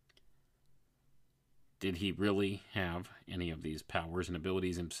 Did he really have any of these powers and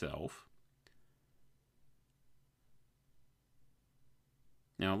abilities himself?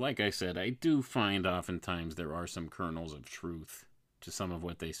 Now, like I said, I do find oftentimes there are some kernels of truth to some of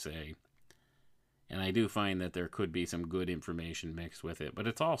what they say. And I do find that there could be some good information mixed with it, but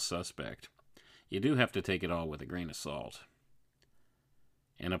it's all suspect. You do have to take it all with a grain of salt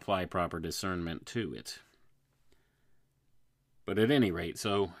and apply proper discernment to it. But at any rate,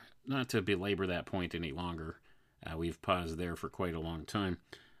 so not to belabor that point any longer, we've paused there for quite a long time.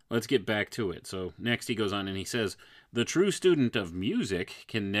 Let's get back to it. So next he goes on and he says, the true student of music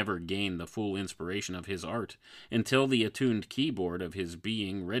can never gain the full inspiration of his art until the attuned keyboard of his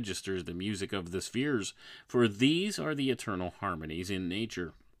being registers the music of the spheres, for these are the eternal harmonies in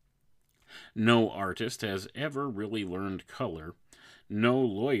nature. No artist has ever really learned color, no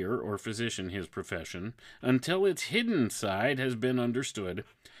lawyer or physician his profession, until its hidden side has been understood,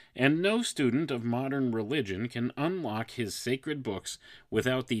 and no student of modern religion can unlock his sacred books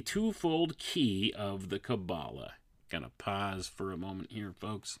without the twofold key of the Kabbalah. Gonna pause for a moment here,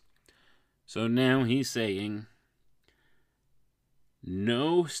 folks. So now he's saying,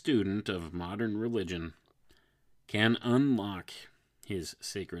 no student of modern religion can unlock his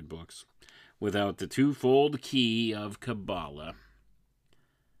sacred books without the twofold key of Kabbalah.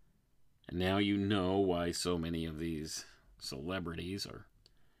 And now you know why so many of these celebrities are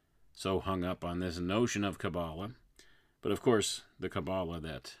so hung up on this notion of Kabbalah. But of course, the Kabbalah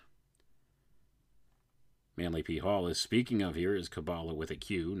that Manly P. Hall is speaking of here is Kabbalah with a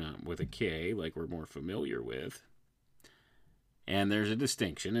Q, not with a K, like we're more familiar with. And there's a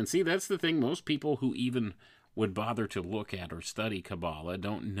distinction. And see, that's the thing. Most people who even would bother to look at or study Kabbalah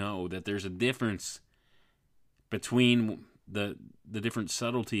don't know that there's a difference between the different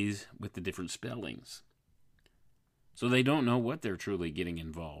subtleties with the different spellings. So they don't know what they're truly getting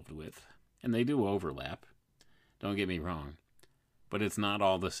involved with. And they do overlap. Don't get me wrong. But it's not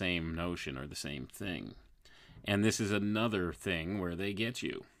all the same notion or the same thing. And this is another thing where they get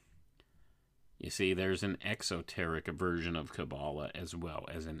you. You see, there's an exoteric version of Kabbalah as well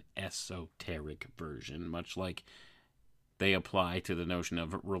as an esoteric version, much like they apply to the notion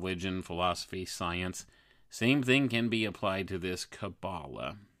of religion, philosophy, science. Same thing can be applied to this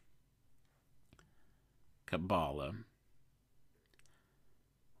Kabbalah. Kabbalah.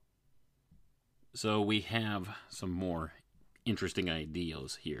 So we have some more interesting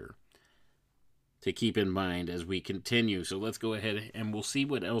ideas here to keep in mind as we continue. So let's go ahead and we'll see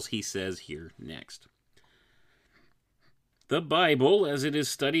what else he says here next. The Bible, as it is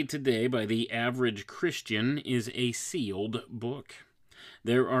studied today by the average Christian, is a sealed book.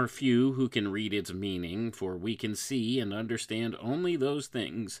 There are few who can read its meaning, for we can see and understand only those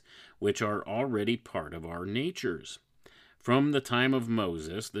things which are already part of our natures. From the time of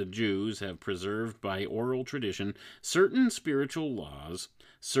Moses, the Jews have preserved by oral tradition certain spiritual laws,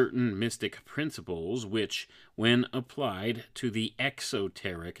 certain mystic principles which, when applied to the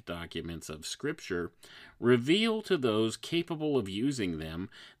exoteric documents of Scripture, reveal to those capable of using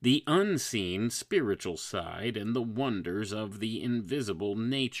them the unseen spiritual side and the wonders of the invisible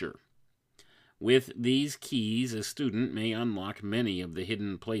nature. With these keys, a student may unlock many of the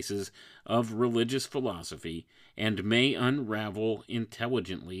hidden places of religious philosophy and may unravel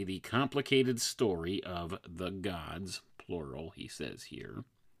intelligently the complicated story of the gods, plural, he says here.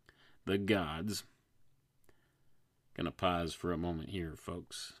 The gods. Gonna pause for a moment here,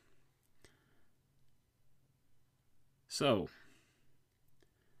 folks. So,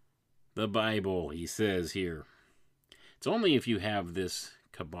 the Bible, he says here. It's only if you have this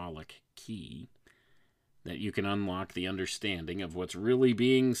Kabbalic key that you can unlock the understanding of what's really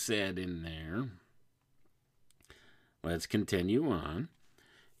being said in there. Let's continue on.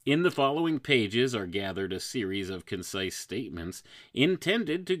 In the following pages are gathered a series of concise statements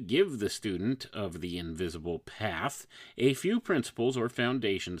intended to give the student of the invisible path a few principles or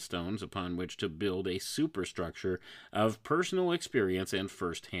foundation stones upon which to build a superstructure of personal experience and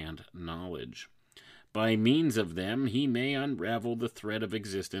first-hand knowledge. By means of them, he may unravel the thread of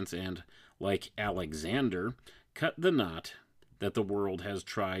existence and, like Alexander, cut the knot that the world has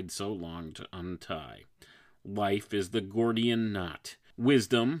tried so long to untie. Life is the Gordian knot,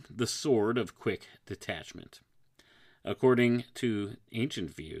 wisdom the sword of quick detachment. According to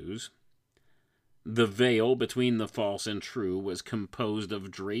ancient views, the veil between the false and true was composed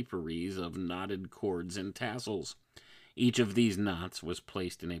of draperies of knotted cords and tassels. Each of these knots was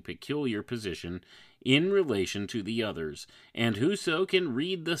placed in a peculiar position in relation to the others, and whoso can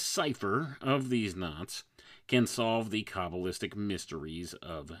read the cipher of these knots can solve the Kabbalistic mysteries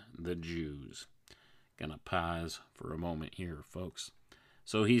of the Jews. Gonna pause for a moment here, folks.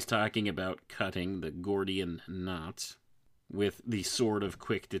 So he's talking about cutting the Gordian knots with the sword of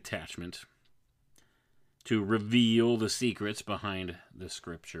quick detachment to reveal the secrets behind the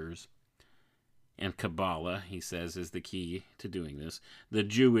Scriptures. And Kabbalah, he says, is the key to doing this. The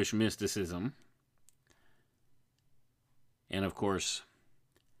Jewish mysticism. And of course,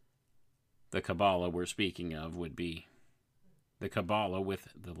 the Kabbalah we're speaking of would be the Kabbalah with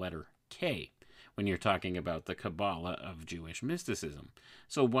the letter K, when you're talking about the Kabbalah of Jewish mysticism.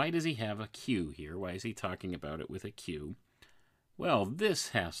 So why does he have a Q here? Why is he talking about it with a Q? Well, this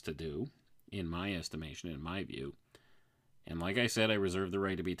has to do, in my estimation, in my view, and like I said, I reserve the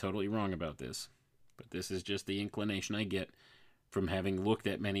right to be totally wrong about this, but this is just the inclination I get from having looked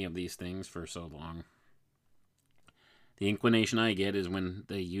at many of these things for so long. The inclination I get is when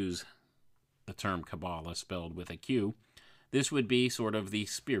they use the term Kabbalah spelled with a Q, this would be sort of the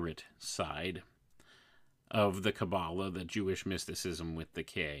spirit side of the Kabbalah, the Jewish mysticism with the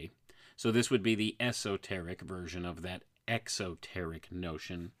K. So this would be the esoteric version of that exoteric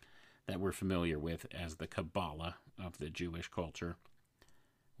notion that we're familiar with as the Kabbalah of the Jewish culture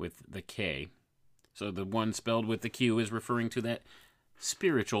with the K. So the one spelled with the Q is referring to that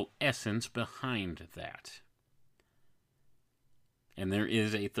spiritual essence behind that. And there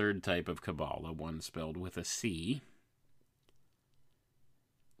is a third type of Kabbalah, one spelled with a C.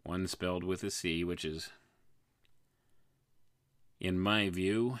 One spelled with a C, which is, in my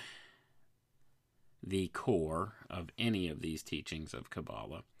view, the core of any of these teachings of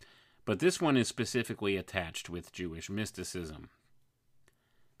Kabbalah. But this one is specifically attached with Jewish mysticism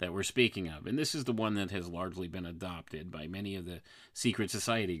that we're speaking of. And this is the one that has largely been adopted by many of the secret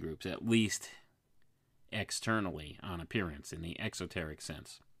society groups, at least externally on appearance, in the exoteric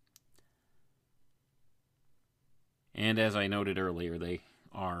sense. And as I noted earlier, they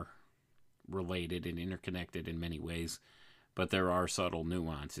are related and interconnected in many ways, but there are subtle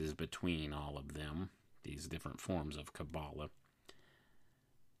nuances between all of them, these different forms of Kabbalah.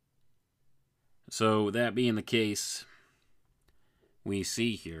 So that being the case, we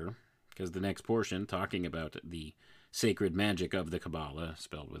see here, because the next portion, talking about the sacred magic of the Kabbalah,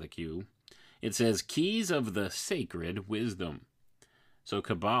 spelled with a Q, it says, keys of the sacred wisdom. So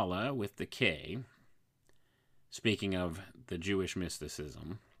Kabbalah with the K speaking of the Jewish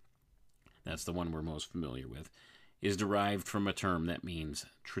mysticism, that's the one we're most familiar with, is derived from a term that means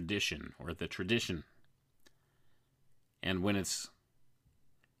tradition, or the tradition. And when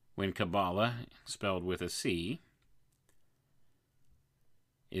Kabbalah, spelled with a C,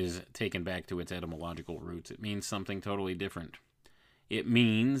 is taken back to its etymological roots, it means something totally different. It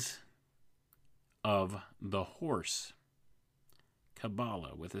means of the horse.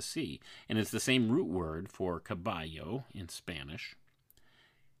 Kabbalah with a C. And it's the same root word for caballo in Spanish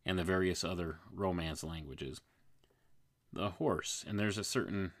and the various other Romance languages. The horse. And there's a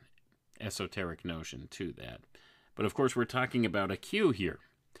certain esoteric notion to that. But of course we're talking about a Q here.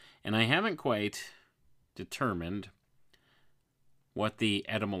 And I haven't quite determined what the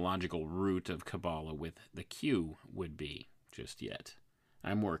etymological root of Kabbalah with the Q would be just yet.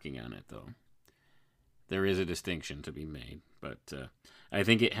 I'm working on it, though. There is a distinction to be made, but I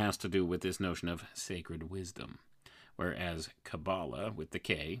think it has to do with this notion of sacred wisdom, whereas Kabbalah, with the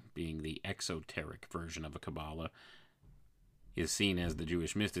K, being the exoteric version of a Kabbalah, is seen as the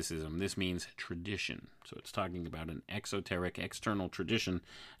Jewish mysticism. This means tradition. So it's talking about an exoteric, external tradition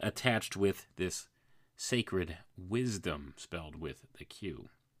attached with this sacred wisdom, spelled with the Q.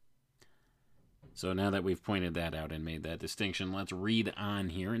 So now that we've pointed that out and made that distinction, let's read on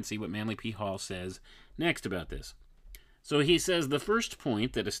here and see what Manly P. Hall says next about this. So he says the first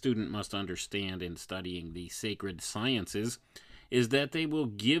point that a student must understand in studying the sacred sciences is that they will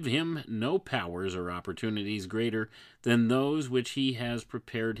give him no powers or opportunities greater than those which he has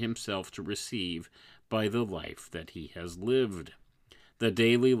prepared himself to receive by the life that he has lived. The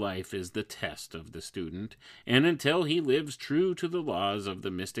daily life is the test of the student, and until he lives true to the laws of the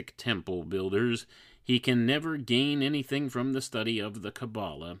mystic temple builders, he can never gain anything from the study of the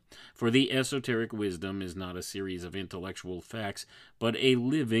Kabbalah, for the esoteric wisdom is not a series of intellectual facts, but a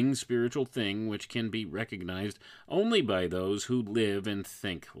living spiritual thing which can be recognized only by those who live and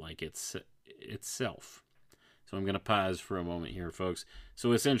think like itself. So I'm going to pause for a moment here, folks.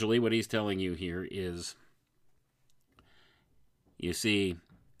 So essentially what he's telling you here is, you see,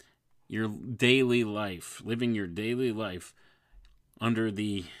 your daily life, living your daily life under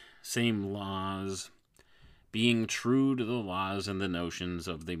the same laws, being true to the laws and the notions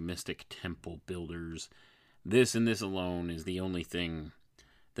of the mystic temple builders, this and this alone is the only thing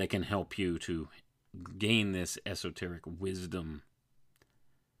that can help you to gain this esoteric wisdom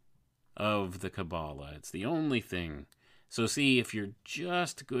of the Kabbalah. It's the only thing. So see, if you're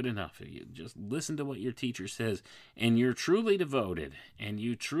just good enough, if you just listen to what your teacher says, and you're truly devoted, and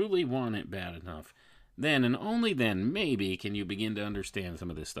you truly want it bad enough, then and only then, maybe, can you begin to understand some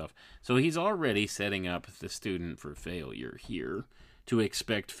of this stuff. So he's already setting up the student for failure here, to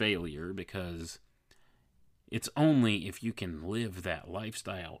expect failure, because it's only if you can live that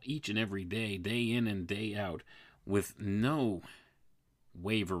lifestyle each and every day, day in and day out, with no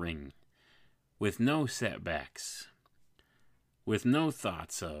wavering, with no setbacks, with no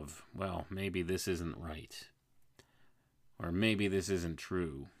thoughts of, well, maybe this isn't right, or maybe this isn't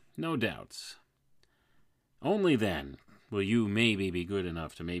true. No doubts. Only then will you maybe be good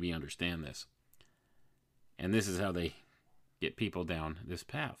enough to maybe understand this. And this is how they get people down this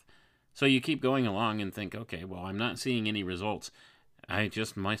path. So you keep going along and think, okay, well, I'm not seeing any results. I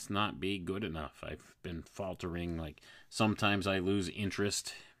just must not be good enough. I've been faltering. Like, sometimes I lose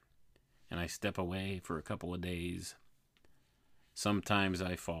interest and I step away for a couple of days. Sometimes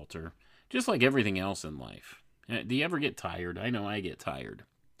I falter, just like everything else in life. Do you ever get tired? I know I get tired.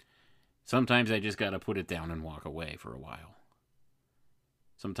 Sometimes I just got to put it down and walk away for a while.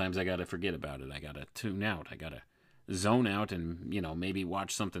 Sometimes I got to forget about it. I got to tune out. I got to zone out and, maybe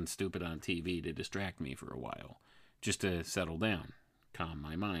watch something stupid on TV to distract me for a while, just to settle down, calm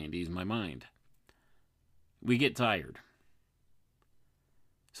my mind, ease my mind. We get tired.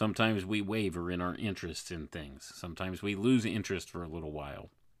 Sometimes we waver in our interests in things. Sometimes we lose interest for a little while.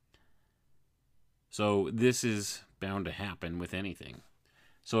 So this is bound to happen with anything.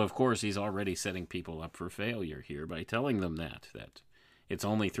 So of course he's already setting people up for failure here by telling them that it's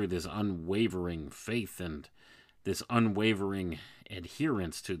only through this unwavering faith and this unwavering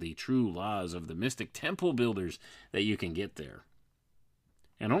adherence to the true laws of the mystic temple builders that you can get there.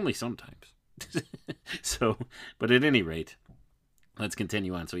 And only sometimes. But at any rate, let's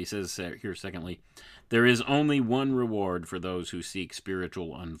continue on. So he says here, secondly, there is only one reward for those who seek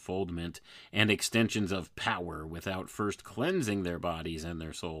spiritual unfoldment and extensions of power without first cleansing their bodies and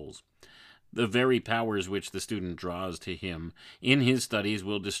their souls. The very powers which the student draws to him in his studies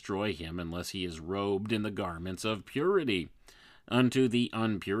will destroy him unless he is robed in the garments of purity. Unto the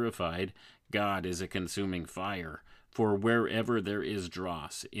unpurified, God is a consuming fire, For wherever there is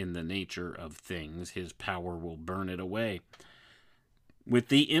dross in the nature of things, his power will burn it away. With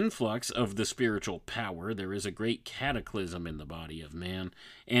the influx of the spiritual power, there is a great cataclysm in the body of man,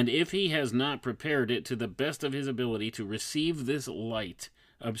 and if he has not prepared it to the best of his ability to receive this light,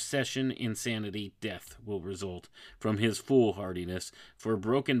 obsession, insanity, death will result from his foolhardiness, for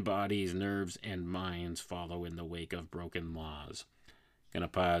broken bodies, nerves, and minds follow in the wake of broken laws. Gonna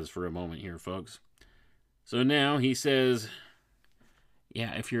pause for a moment here, folks. So now he says,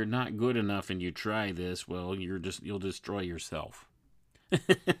 yeah, if you're not good enough and you try this, well, you'll destroy yourself.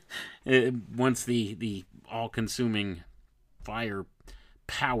 Once the all-consuming fire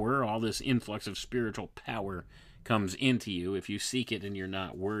power, all this influx of spiritual power comes into you, if you seek it and you're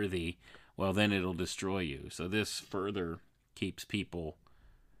not worthy, well, then it'll destroy you. So this further keeps people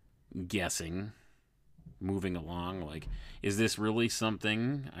guessing, moving along, like, is this really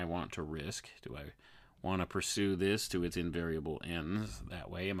something I want to risk? Do I want to pursue this to its invariable ends that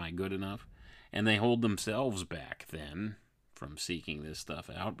way? Am I good enough? And they hold themselves back then from seeking this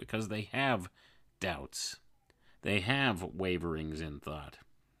stuff out because they have doubts. They have waverings in thought.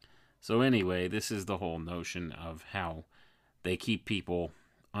 So anyway, this is the whole notion of how they keep people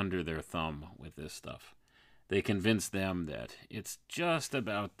under their thumb with this stuff. They convince them that it's just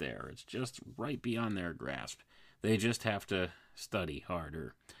about there. It's just right beyond their grasp. They just have to study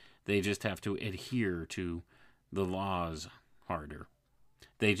harder. They just have to adhere to the laws harder.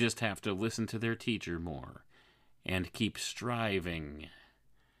 They just have to listen to their teacher more and keep striving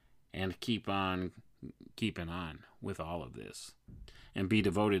and keep on keeping on with all of this and be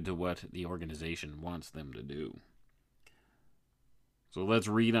devoted to what the organization wants them to do. So let's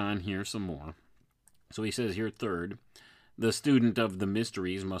read on here some more. So he says here, third, the student of the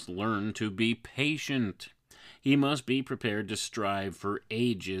mysteries must learn to be patient. He must be prepared to strive for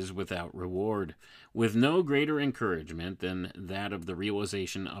ages without reward, with no greater encouragement than that of the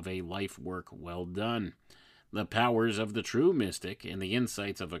realization of a life work well done. The powers of the true mystic and the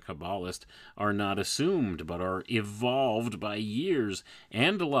insights of a Kabbalist are not assumed, but are evolved by years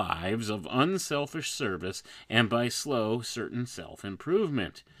and lives of unselfish service and by slow, certain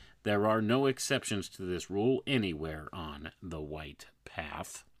self-improvement. There are no exceptions to this rule anywhere on the White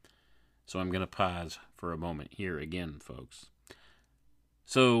Path. So I'm going to pause for a moment here again, folks.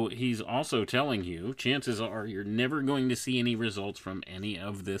 So he's also telling you, chances are you're never going to see any results from any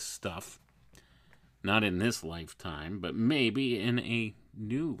of this stuff. Not in this lifetime, but maybe in a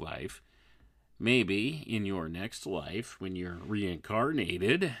new life. Maybe in your next life, when you're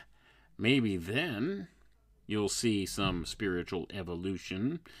reincarnated, maybe then you'll see some spiritual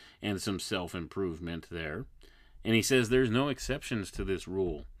evolution and some self-improvement there. And he says there's no exceptions to this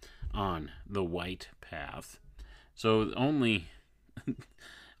rule on the White Path. So only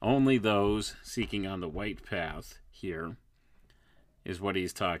those seeking on the White Path here is what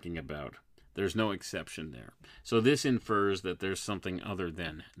he's talking about. There's no exception there. So this infers that there's something other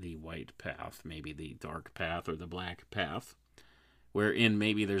than the White Path, maybe the Dark Path or the Black Path, wherein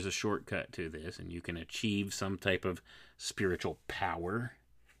maybe there's a shortcut to this and you can achieve some type of spiritual power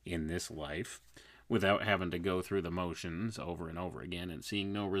in this life without having to go through the motions over and over again and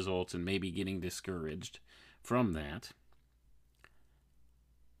seeing no results and maybe getting discouraged from that.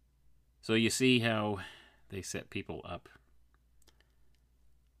 So you see how they set people up.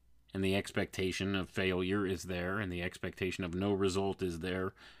 And the expectation of failure is there, and the expectation of no result is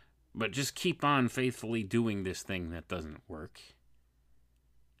there. But just keep on faithfully doing this thing that doesn't work.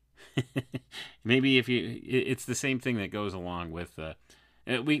 Maybe it's the same thing that goes along with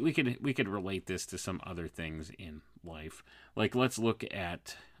we could relate this to some other things in life. Like, let's look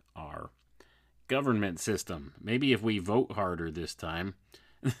at our government system. Maybe if we vote harder this time,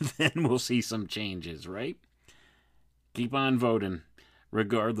 then we'll see some changes, right? Keep on voting,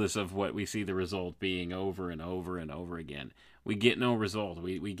 regardless of what we see the result being over and over and over again. We get no result.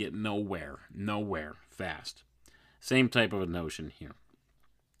 We get nowhere fast. Same type of a notion here.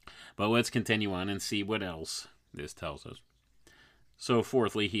 But let's continue on and see what else this tells us. So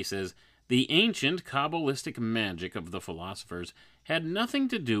fourthly, he says, the ancient Kabbalistic magic of the philosophers had nothing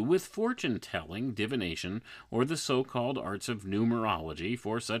to do with fortune-telling, divination, or the so-called arts of numerology,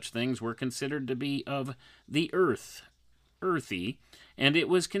 for such things were considered to be of the earthy, and it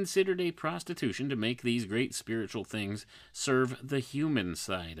was considered a prostitution to make these great spiritual things serve the human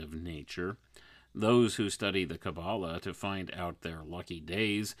side of nature. Those who study the Kabbalah to find out their lucky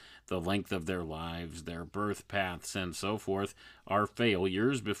days, the length of their lives, their birth paths, and so forth, are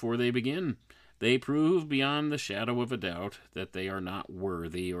failures before they begin. they prove beyond the shadow of a doubt that they are not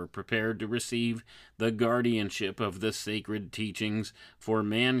worthy or prepared to receive the guardianship of the sacred teachings, for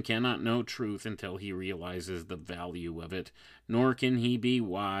man cannot know truth until he realizes the value of it, nor can he be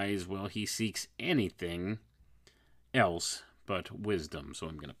wise while he seeks anything else but wisdom. So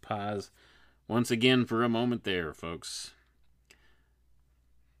I'm going to pause once again for a moment there, folks.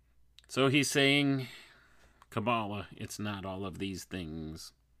 So he's saying, Kabbalah, it's not all of these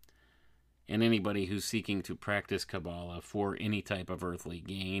things. And anybody who's seeking to practice Kabbalah for any type of earthly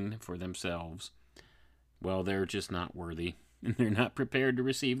gain for themselves, well, they're just not worthy. And they're not prepared to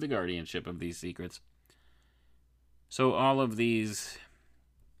receive the guardianship of these secrets. So all of these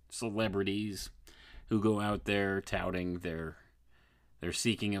celebrities who go out there touting their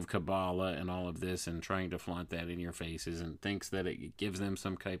seeking of Kabbalah and all of this and trying to flaunt that in your faces and thinks that it gives them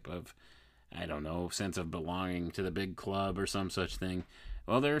some type of, I don't know, sense of belonging to the big club or some such thing.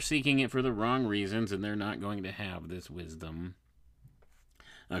 Well, they're seeking it for the wrong reasons, and they're not going to have this wisdom,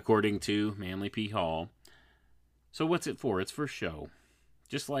 according to Manly P. Hall. So what's it for? It's for show,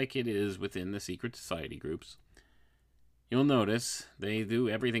 just like it is within the secret society groups. You'll notice they do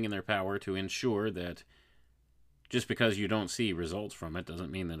everything in their power to ensure that just because you don't see results from it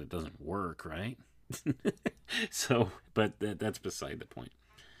doesn't mean that it doesn't work, right? But that's beside the point.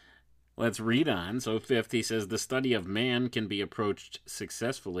 Let's read on. So fifth, he says, the study of man can be approached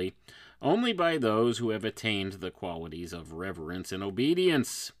successfully only by those who have attained the qualities of reverence and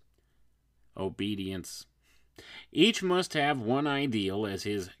obedience. Obedience. Each must have one ideal as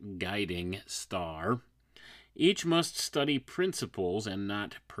his guiding star. Each must study principles and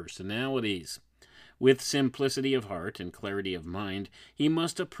not personalities. With simplicity of heart and clarity of mind, he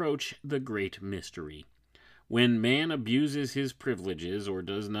must approach the great mystery. When man abuses his privileges or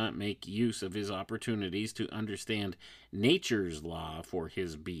does not make use of his opportunities to understand nature's law for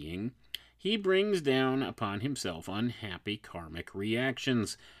his being, he brings down upon himself unhappy karmic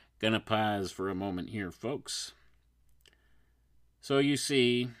reactions. Gonna pause for a moment here, folks. So you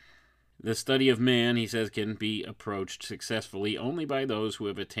see, the study of man, he says, can be approached successfully only by those who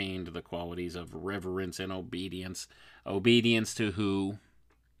have attained the qualities of reverence and obedience. Obedience to who?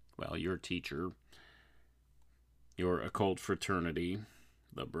 Well, your teacher, your occult fraternity,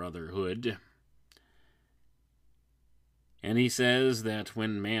 the Brotherhood. And he says that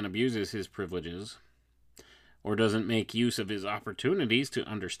when man abuses his privileges or doesn't make use of his opportunities to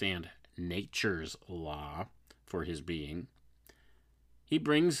understand nature's law for his being, he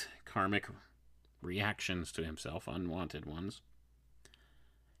brings karmic reactions to himself, unwanted ones.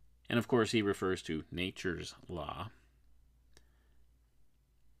 And of course, he refers to nature's law.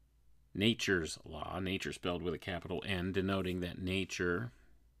 Nature's law, nature spelled with a capital N, denoting that nature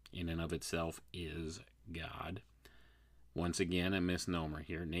in and of itself is God. Once again, a misnomer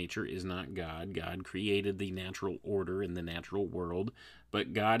here. Nature is not God. God created the natural order in the natural world,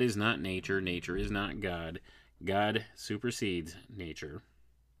 but God is not nature. Nature is not God. God supersedes nature.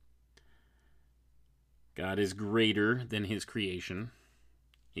 God is greater than his creation.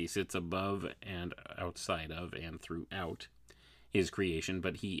 He sits above and outside of and throughout his creation,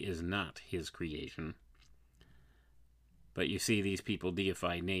 but he is not his creation. But you see, these people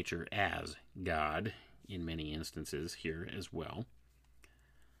deify nature as God in many instances here as well.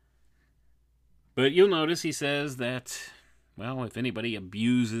 But you'll notice he says that, well, if anybody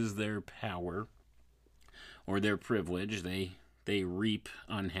abuses their power or their privilege, they reap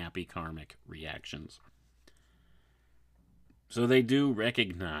unhappy karmic reactions. So they do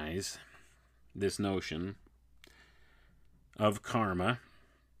recognize this notion of karma,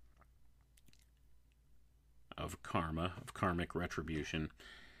 of karmic retribution,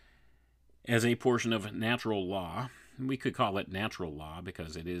 as a portion of natural law. We could call it natural law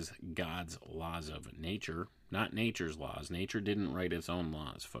because it is God's laws of nature, not nature's laws. Nature didn't write its own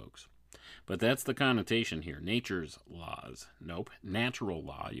laws, folks. But that's the connotation here, nature's laws. Nope, natural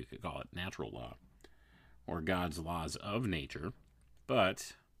law, you could call it natural law, or God's laws of nature.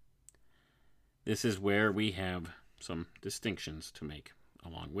 But this is where we have some distinctions to make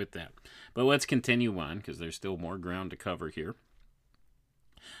along with that. But let's continue on, because there's still more ground to cover here.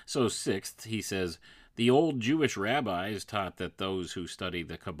 So sixth, he says, the old Jewish rabbis taught that those who study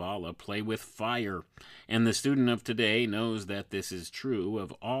the Kabbalah play with fire, and the student of today knows that this is true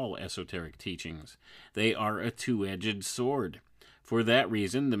of all esoteric teachings. They are a two-edged sword. For that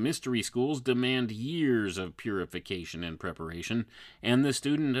reason, the mystery schools demand years of purification and preparation, and the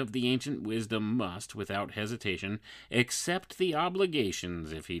student of the ancient wisdom must, without hesitation, accept the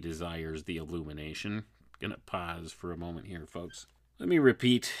obligations if he desires the illumination. Gonna pause for a moment here, folks. Let me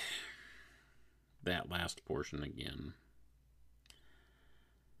repeat that last portion again.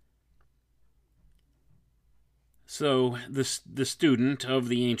 So the student of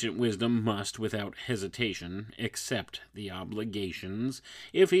the ancient wisdom must, without hesitation, accept the obligations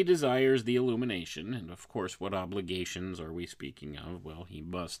if he desires the illumination. And of course, what obligations are we speaking of? Well, he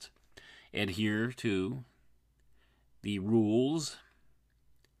must adhere to the rules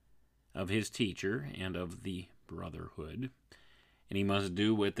of his teacher and of the brotherhood, and he must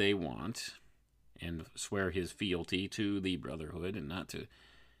do what they want and swear his fealty to the brotherhood, and not to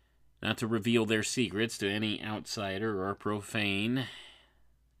reveal their secrets to any outsider or profane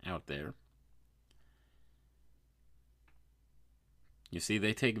out there. You see,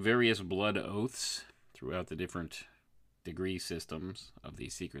 they take various blood oaths throughout the different degree systems of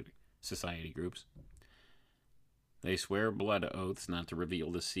these secret society groups. They swear blood oaths not to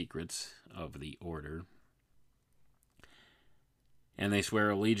reveal the secrets of the order. And they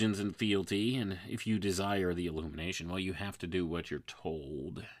swear allegiance and fealty, and if you desire the illumination, well, you have to do what you're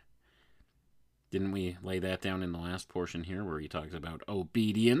told. Didn't we lay that down in the last portion here where he talks about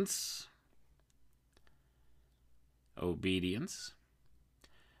obedience? Obedience.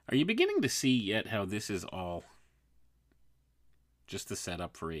 Are you beginning to see yet how this is all just the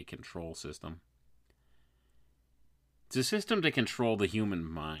setup for a control system? It's a system to control the human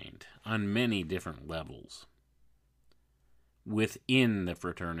mind on many different levels, within the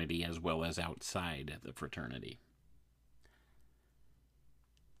fraternity as well as outside the fraternity.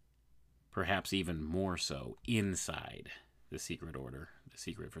 Perhaps even more so inside the secret order, the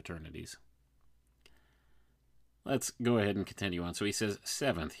secret fraternities. Let's go ahead and continue on. So he says,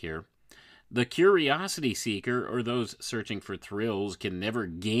 7th here, the curiosity seeker, or those searching for thrills, can never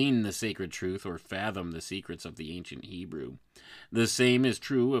gain the sacred truth or fathom the secrets of the ancient Hebrew. The same is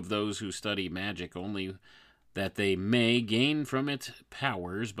true of those who study magic, only that they may gain from it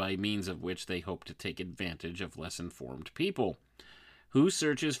powers by means of which they hope to take advantage of less informed people. Who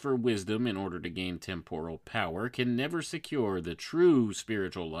searches for wisdom in order to gain temporal power can never secure the true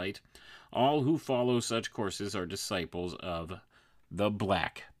spiritual light. All who follow such courses are disciples of the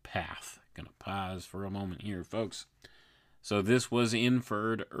Black Path. Going to pause for a moment here, folks. So this was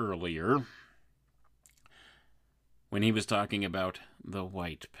inferred earlier when he was talking about the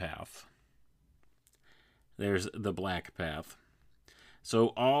White Path. There's the Black Path.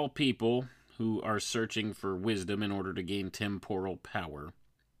 So all people who are searching for wisdom in order to gain temporal power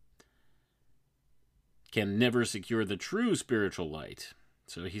can never secure the true spiritual light.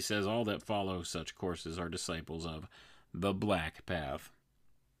 So he says all that follow such courses are disciples of the Black Path.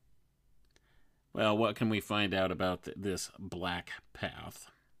 Well, what can we find out about this Black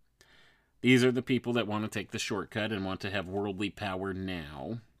Path? These are the people that want to take the shortcut and want to have worldly power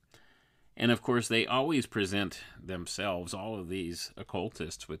now. And of course, they always present themselves, all of these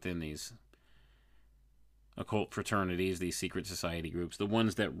occultists within these occult fraternities, these secret society groups, the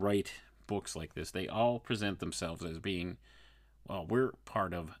ones that write books like this, they all present themselves as being, well, we're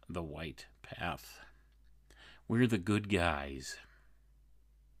part of the White Path. We're the good guys.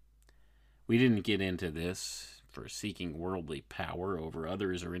 We didn't get into this for seeking worldly power over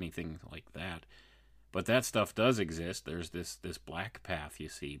others or anything like that. But that stuff does exist. There's this Black Path, you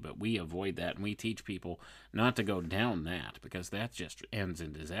see. But we avoid that, and we teach people not to go down that, because that just ends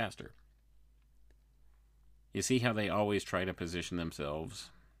in disaster. You see how they always try to position themselves,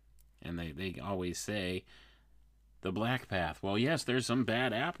 and they always say, the Black Path. Well, yes, there's some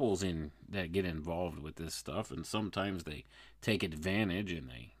bad apples that get involved with this stuff, and sometimes they take advantage, and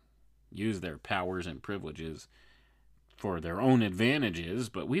they use their powers and privileges for their own advantages,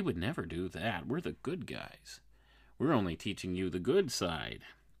 but we would never do that. We're the good guys. We're only teaching you the good side.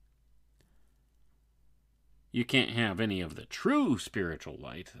 You can't have any of the true spiritual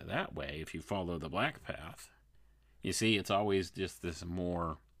light that way if you follow the Black Path. You see, it's always just this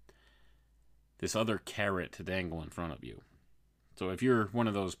other carrot to dangle in front of you. So if you're one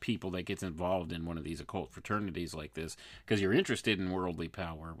of those people that gets involved in one of these occult fraternities like this because you're interested in worldly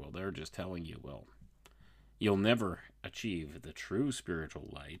power, well, they're just telling you, well, you'll never achieve the true spiritual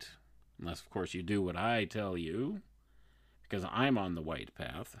light unless, of course, you do what I tell you, because I'm on the White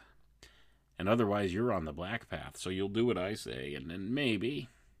Path, and otherwise you're on the Black Path, so you'll do what I say, and then maybe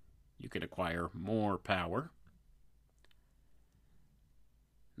you could acquire more power.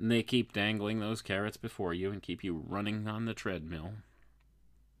 And they keep dangling those carrots before you and keep you running on the treadmill.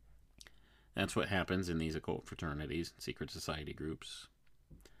 That's what happens in these occult fraternities, secret society groups.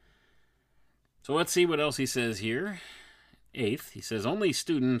 So let's see what else he says here. 8th, he says, only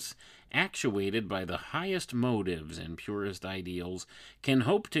students actuated by the highest motives and purest ideals can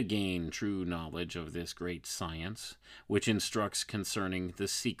hope to gain true knowledge of this great science, which instructs concerning the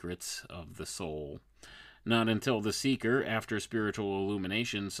secrets of the soul. Not until the seeker after spiritual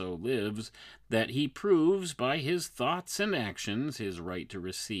illumination so lives that he proves by his thoughts and actions his right to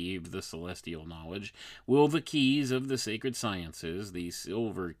receive the celestial knowledge will the keys of the sacred sciences, the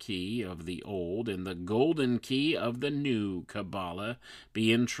silver key of the old and the golden key of the new Kabbalah,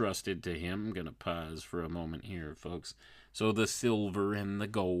 be entrusted to him. I'm going to pause for a moment here, folks. So the silver and the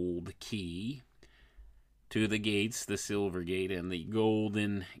gold key to the gates, the silver gate and the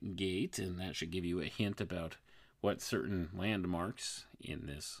golden gate, and that should give you a hint about what certain landmarks in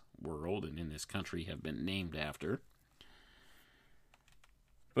this world and in this country have been named after.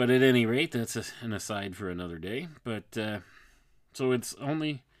 But at any rate, that's an aside for another day. But so it's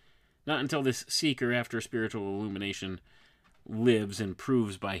only not until this seeker after spiritual illumination lives and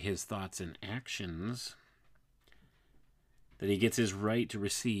proves by his thoughts and actions that he gets his right to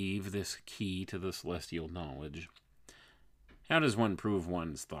receive this key to the celestial knowledge. How does one prove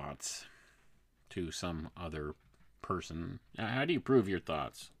one's thoughts to some other person? How do you prove your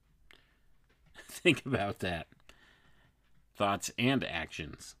thoughts? Think about that. Thoughts and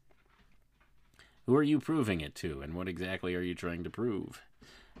actions. Who are you proving it to, and what exactly are you trying to prove?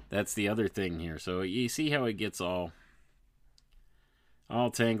 That's the other thing here. So you see how it gets all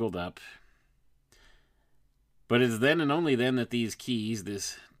tangled up. But it's then and only then that these keys,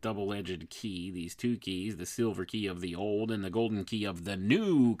 this double-edged key, these two keys, the silver key of the old and the golden key of the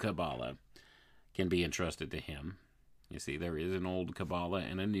new Kabbalah, can be entrusted to him. You see, there is an old Kabbalah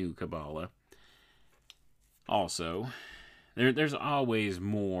and a new Kabbalah. Also, there's always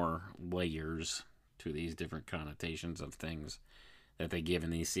more layers to these different connotations of things that they give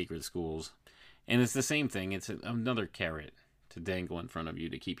in these secret schools. And it's the same thing. It's another carrot to dangle in front of you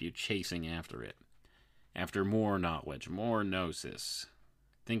to keep you chasing after it. After more knowledge, more gnosis,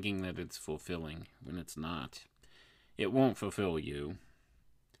 thinking that it's fulfilling when it's not. It won't fulfill you.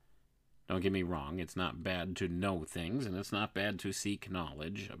 Don't get me wrong, it's not bad to know things, and it's not bad to seek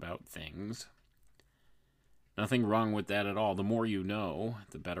knowledge about things. Nothing wrong with that at all. The more you know,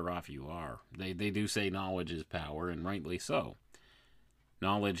 the better off you are. They do say knowledge is power, and rightly so.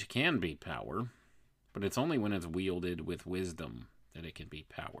 Knowledge can be power, but it's only when it's wielded with wisdom that it can be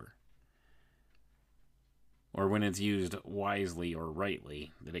power. Or when it's used wisely or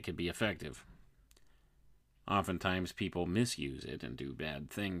rightly, that it can be effective. Oftentimes people misuse it and do bad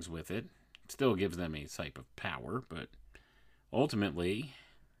things with it. It still gives them a type of power, but ultimately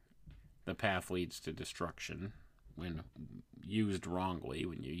the path leads to destruction when used wrongly,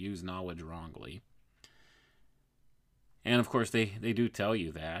 when you use knowledge wrongly. And of course they do tell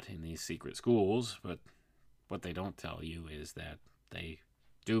you that in these secret schools, but what they don't tell you is that they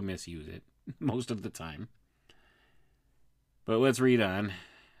do misuse it most of the time. But let's read on.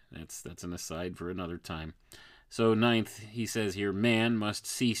 That's an aside for another time. So 9th, he says here, man must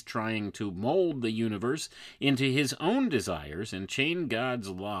cease trying to mold the universe into his own desires and chain God's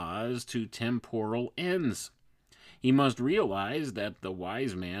laws to temporal ends. He must realize that the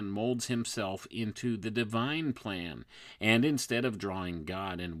wise man molds himself into the divine plan, and instead of drawing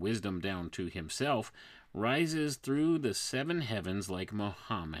God and wisdom down to himself, rises through the 7 heavens like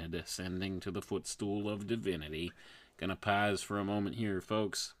Muhammad ascending to the footstool of divinity. Gonna pause for a moment here,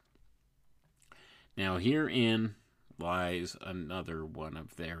 folks. Now, herein lies another one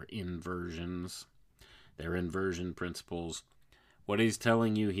of their inversions, their inversion principles. What he's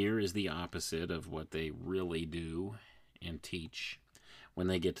telling you here is the opposite of what they really do and teach when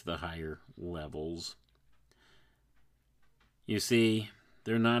they get to the higher levels. You see,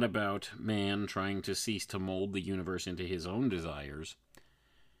 they're not about man trying to cease to mold the universe into his own desires.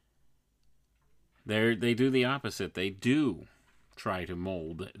 They do the opposite. They do try to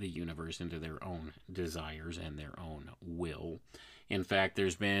mold the universe into their own desires and their own will. In fact,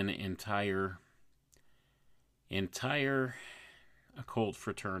 there's been entire occult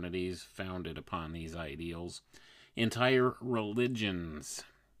fraternities founded upon these ideals. Entire religions.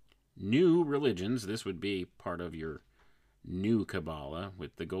 New religions. This would be part of your new Kabbalah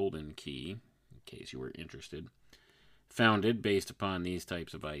with the golden key, in case you were interested. Founded based upon these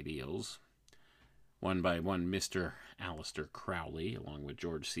types of ideals. One by one Mr. Aleister Crowley, along with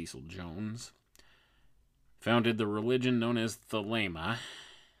George Cecil Jones, founded the religion known as Thelema,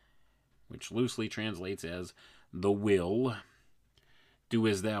 which loosely translates as the will. Do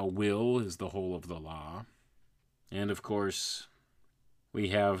as thou will is the whole of the law. And of course, we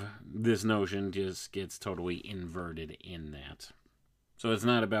have this notion just gets totally inverted in that. So it's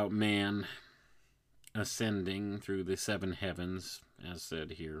not about man ascending through the 7 heavens, as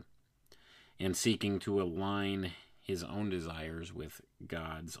said here, and seeking to align his own desires with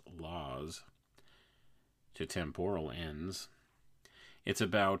God's laws to temporal ends. It's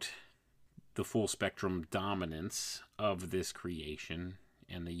about the full spectrum dominance of this creation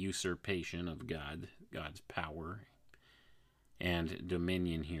and the usurpation of God's power and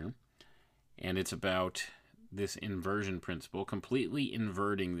dominion here. And it's about this inversion principle, completely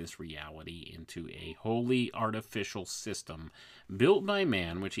inverting this reality into a wholly artificial system built by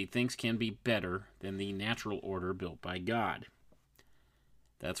man, which he thinks can be better than the natural order built by God.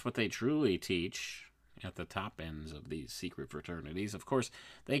 That's what they truly teach at the top ends of these secret fraternities. Of course,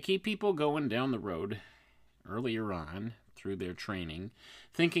 they keep people going down the road earlier on through their training,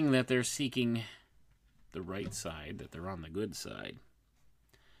 thinking that they're seeking the right side, that they're on the good side.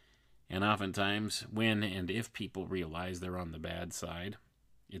 And oftentimes, when and if people realize they're on the bad side,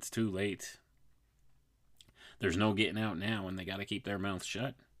 it's too late. There's no getting out now, and they got to keep their mouth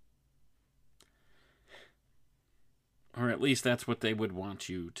shut. Or at least that's what they would want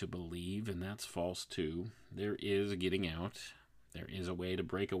you to believe, and that's false too. There is getting out. There is a way to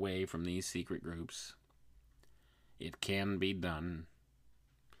break away from these secret groups. It can be done.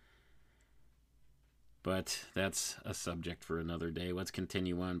 But that's a subject for another day. Let's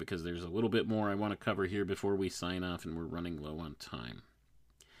continue on because there's a little bit more I want to cover here before we sign off, and we're running low on time.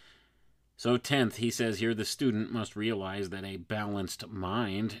 So 10th, he says here, the student must realize that a balanced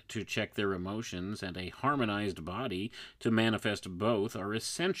mind to check their emotions and a harmonized body to manifest both are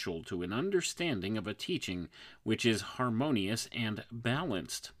essential to an understanding of a teaching which is harmonious and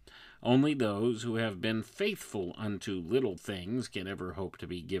balanced. Only those who have been faithful unto little things can ever hope to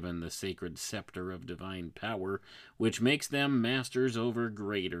be given the sacred scepter of divine power, which makes them masters over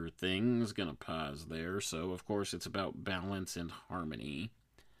greater things. Gonna pause there. So, of course, it's about balance and harmony.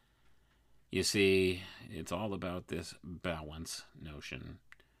 You see, it's all about this balance notion.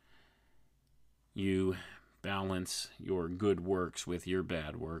 You balance your good works with your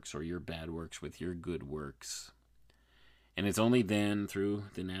bad works, or your bad works with your good works. And it's only then, through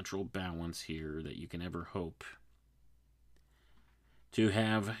the natural balance here, that you can ever hope to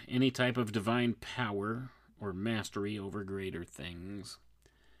have any type of divine power or mastery over greater things.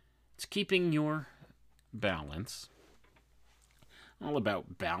 It's keeping your balance. All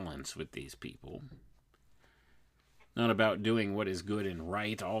about balance with these people. Not about doing what is good and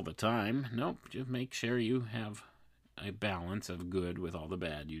right all the time. Nope, just make sure you have a balance of good with all the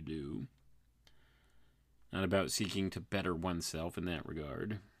bad you do. Not about seeking to better oneself in that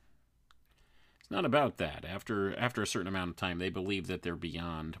regard. It's not about that. After a certain amount of time, they believe that they're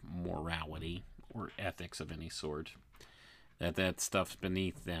beyond morality or ethics of any sort. That stuff's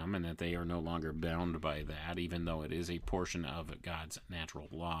beneath them and that they are no longer bound by that, even though it is a portion of God's natural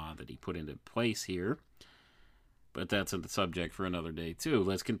law that he put into place here. But that's a subject for another day, too.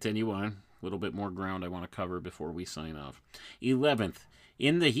 Let's continue on. A little bit more ground I want to cover before we sign off. 11th.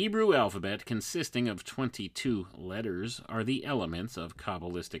 In the Hebrew alphabet, consisting of 22 letters, are the elements of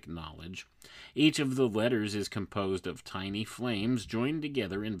Kabbalistic knowledge. Each of the letters is composed of tiny flames joined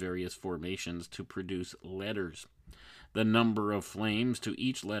together in various formations to produce letters. The number of flames to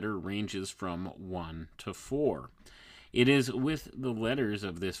each letter ranges from 1 to 4. It is with the letters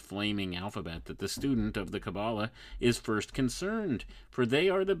of this flaming alphabet that the student of the Kabbalah is first concerned, for they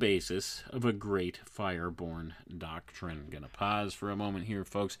are the basis of a great fire-born doctrine. Going to pause for a moment here,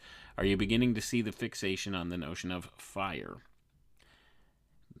 folks. Are you beginning to see the fixation on the notion of fire?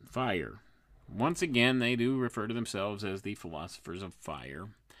 Fire. Once again, they do refer to themselves as the philosophers of fire,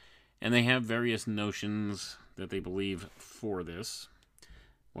 and they have various notions that they believe for this,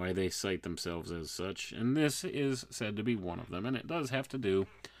 why they cite themselves as such, and this is said to be one of them, and it does have to do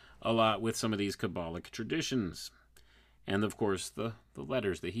a lot with some of these Kabbalic traditions. And, of course, the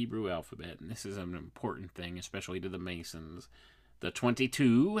letters, the Hebrew alphabet, and this is an important thing, especially to the Masons, the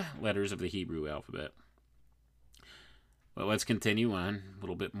 22 letters of the Hebrew alphabet. Well, let's continue on. A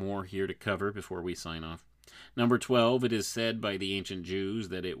little bit more here to cover before we sign off. Number 12, it is said by the ancient Jews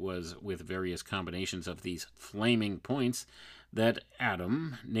that it was with various combinations of these flaming points that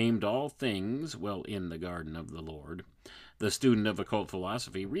Adam named all things while in the garden of the Lord. The student of occult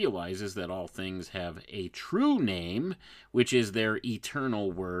philosophy realizes that all things have a true name, which is their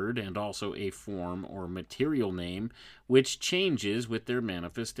eternal word, and also a form or material name, which changes with their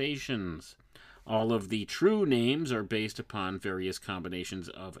manifestations. All of the true names are based upon various combinations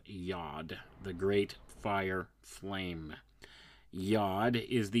of Yod, the great fire flame. Yod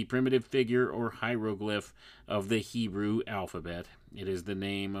is the primitive figure or hieroglyph of the Hebrew alphabet. It is the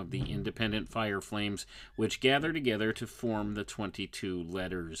name of the independent fire flames which gather together to form the 22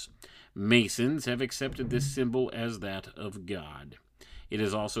 letters. Masons have accepted this symbol as that of God. It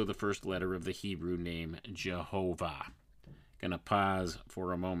is also the first letter of the Hebrew name Jehovah. Gonna pause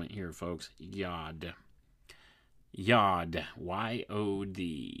for a moment here, folks. Yod. Yod.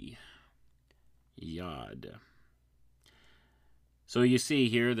 Y-O-D. Yod. So you see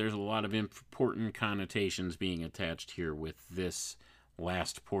here, there's a lot of important connotations being attached here with this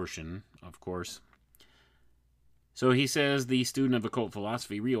last portion, of course. So he says the student of occult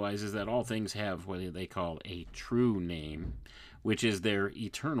philosophy realizes that all things have what they call a true name, which is their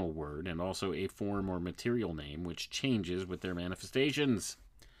eternal word, and also a form or material name, which changes with their manifestations.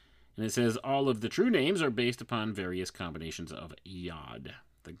 And it says all of the true names are based upon various combinations of Yod,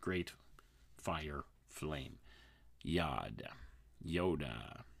 the great fire flame. Yod.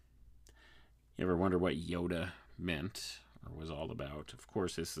 Yoda. You ever wonder what Yoda meant or was all about? Of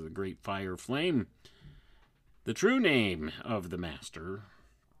course, this is the great fire flame, the true name of the master.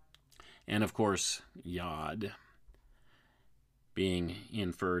 And of course, Yod being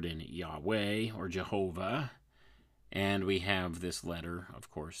inferred in Yahweh or Jehovah. And we have this letter,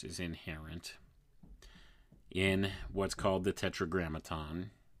 of course, is inherent in what's called the Tetragrammaton.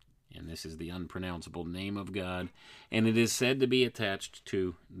 And this is the unpronounceable name of God. And it is said to be attached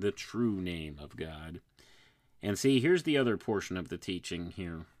to the true name of God. And see, here's the other portion of the teaching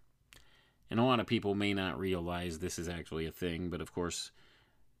here. And a lot of people may not realize this is actually a thing, but of course,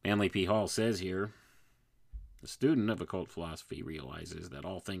 Manly P. Hall says here, the student of occult philosophy realizes that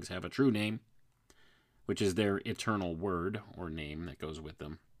all things have a true name, which is their eternal word or name that goes with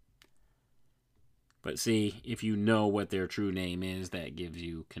them. But see, if you know what their true name is, that gives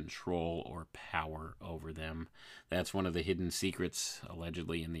you control or power over them. That's one of the hidden secrets,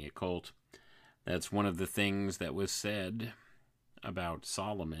 allegedly, in the occult. That's one of the things that was said about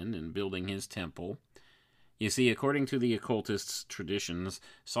Solomon and building his temple. You see, according to the occultists' traditions,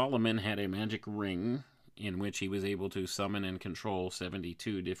 Solomon had a magic ring in which he was able to summon and control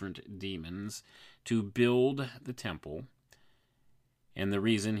 72 different demons to build the temple. And the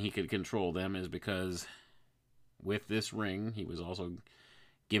reason he could control them is because with this ring, he was also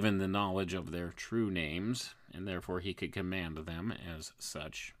given the knowledge of their true names, and therefore he could command them as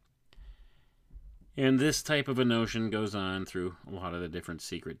such. And this type of a notion goes on through a lot of the different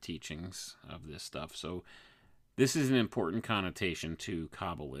secret teachings of this stuff. So this is an important connotation to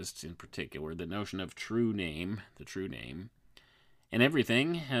Kabbalists in particular, the notion of true name, the true name. And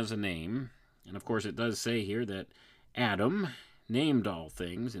everything has a name. And of course it does say here that Adam named all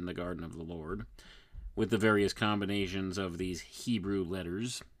things in the garden of the Lord with the various combinations of these Hebrew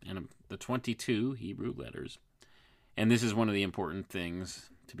letters and the 22 Hebrew letters. And this is one of the important things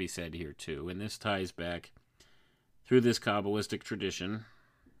to be said here too. And this ties back through this Kabbalistic tradition,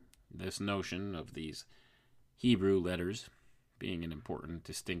 this notion of these Hebrew letters being an important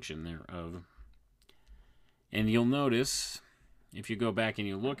distinction thereof. And you'll notice, if you go back and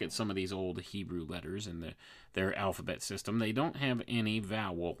you look at some of these old Hebrew letters in their alphabet system, they don't have any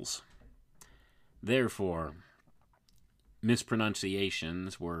vowels. Therefore,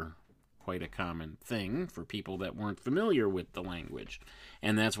 mispronunciations were quite a common thing for people that weren't familiar with the language.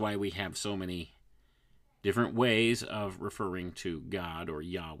 And that's why we have so many different ways of referring to God or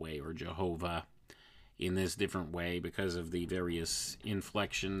Yahweh or Jehovah in this different way, because of the various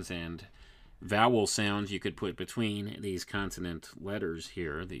inflections and vowel sounds you could put between these consonant letters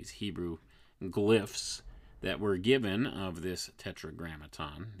here, these Hebrew glyphs that were given of this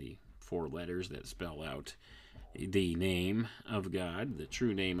Tetragrammaton, the 4 letters that spell out the name of God, the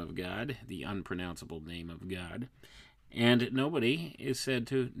true name of God, the unpronounceable name of God. And nobody is said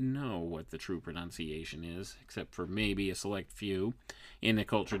to know what the true pronunciation is, except for maybe a select few in the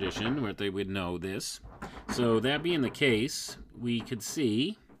occult tradition where they would know this. So that being the case, we could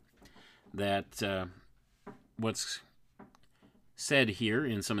see that what's said here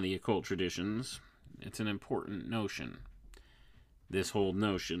in some of the occult traditions, it's an important notion, this whole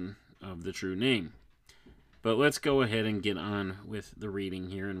notion of the true name. But let's go ahead and get on with the reading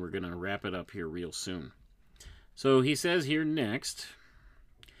here, and we're going to wrap it up here real soon. So he says here next,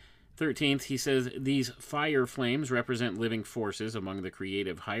 13th, he says, these fire flames represent living forces among the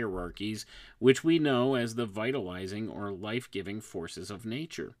creative hierarchies, which we know as the vitalizing or life-giving forces of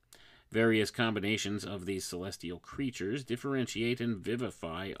nature. Various combinations of these celestial creatures differentiate and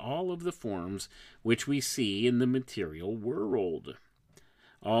vivify all of the forms which we see in the material world.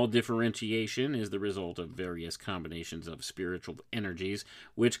 All differentiation is the result of various combinations of spiritual energies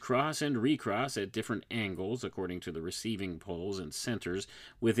which cross and recross at different angles according to the receiving poles and centers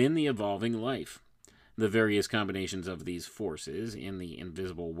within the evolving life. The various combinations of these forces in the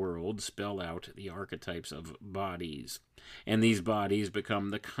invisible world spell out the archetypes of bodies, and these bodies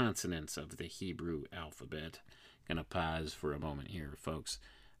become the consonants of the Hebrew alphabet. Gonna pause for a moment here, folks.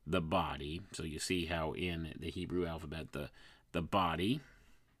 The body. So you see how in the Hebrew alphabet the body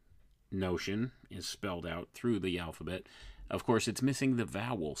notion is spelled out through the alphabet. Of course, it's missing the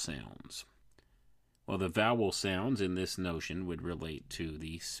vowel sounds. Well, the vowel sounds in this notion would relate to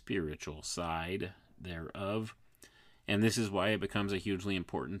the spiritual side thereof, and this is why it becomes a hugely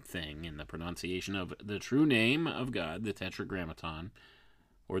important thing in the pronunciation of the true name of God, the Tetragrammaton,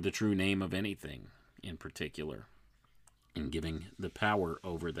 or the true name of anything in particular, and giving the power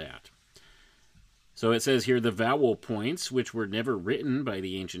over that. So it says here, the vowel points, which were never written by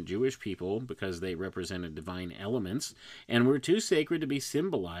the ancient Jewish people because they represented divine elements and were too sacred to be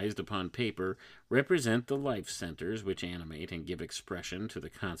symbolized upon paper, represent the life centers which animate and give expression to the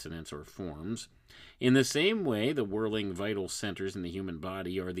consonants or forms. In the same way, the whirling vital centers in the human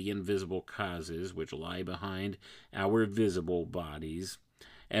body are the invisible causes which lie behind our visible bodies.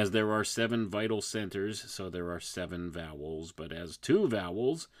 As there are 7 vital centers, so there are 7 vowels, but as 2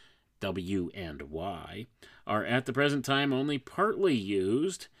 vowels, W and Y, are at the present time only partly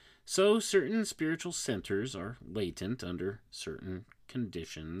used, so certain spiritual centers are latent under certain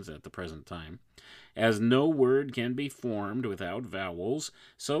conditions at the present time. As no word can be formed without vowels,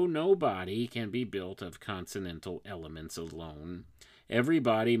 so no body can be built of consonantal elements alone. Every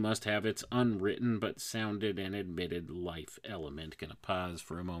body must have its unwritten but sounded and admitted life element. Gonna pause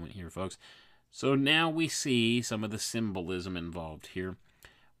for a moment here, folks. So now we see some of the symbolism involved here.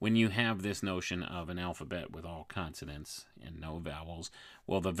 When you have this notion of an alphabet with all consonants and no vowels,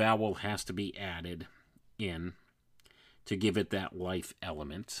 well, the vowel has to be added in to give it that life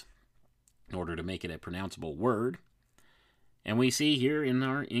element in order to make it a pronounceable word. And we see here in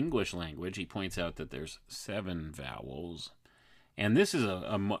our English language, he points out that there's 7 vowels. And this is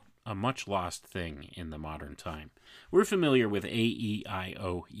a much lost thing in the modern time. We're familiar with A, E, I,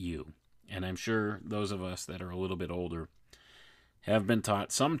 O, U. And I'm sure those of us that are a little bit older have been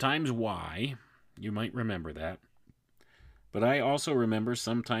taught sometimes Y. You might remember that. But I also remember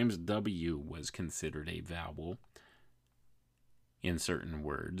sometimes W was considered a vowel in certain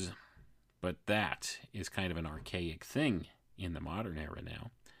words. But that is kind of an archaic thing in the modern era now.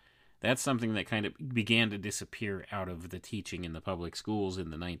 That's something that kind of began to disappear out of the teaching in the public schools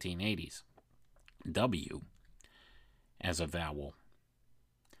in the 1980s. W as a vowel.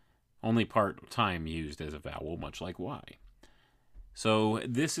 Only part-time used as a vowel, much like Y. So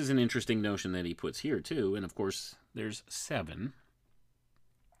this is an interesting notion that he puts here too, and of course there's 7.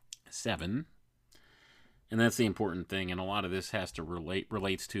 7. And that's the important thing, and a lot of this has to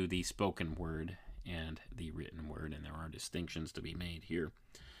relates to the spoken word and the written word, and there are distinctions to be made here.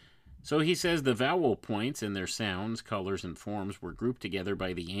 So he says the vowel points and their sounds, colors, and forms were grouped together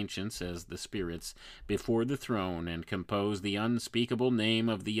by the ancients as the spirits before the throne and composed the unspeakable name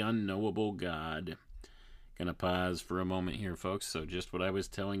of the unknowable God. Gonna pause for a moment here, folks. So just what I was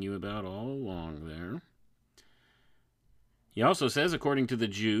telling you about all along there. He also says, according to the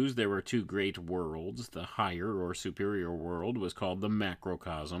Jews, there were 2 great worlds. The higher or superior world was called the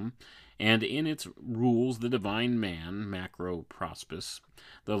macrocosm, and in its rules the divine man, macroprospis.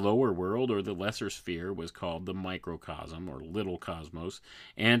 The lower world, or the lesser sphere, was called the microcosm, or little cosmos,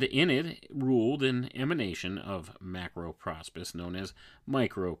 and in it ruled an emanation of macroprospis, known as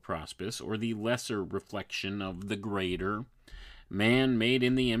microprospis, or the lesser reflection of the greater. Man made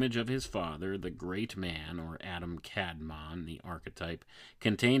in the image of his father, the great man, or Adam Kadmon, the archetype,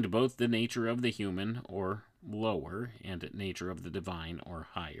 contained both the nature of the human, or lower, and nature of the divine, or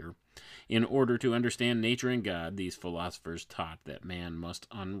higher. In order to understand nature and God, these philosophers taught that man must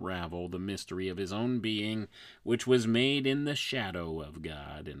unravel the mystery of his own being, which was made in the shadow of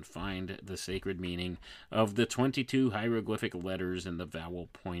God, and find the sacred meaning of the 22 hieroglyphic letters and the vowel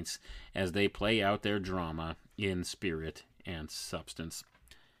points as they play out their drama in spirit and substance.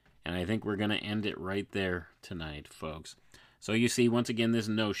 And I think we're going to end it right there tonight, folks. So you see, once again, this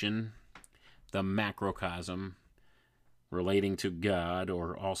notion, the macrocosm, relating to God,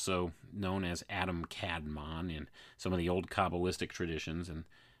 or also known as Adam Kadmon in some of the old Kabbalistic traditions, and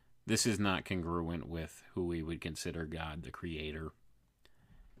this is not congruent with who we would consider God, the Creator,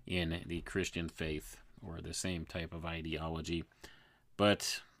 in the Christian faith, or the same type of ideology.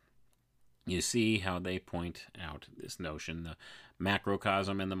 But you see how they point out this notion, the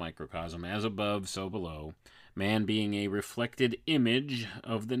macrocosm and the microcosm, as above, so below, man being a reflected image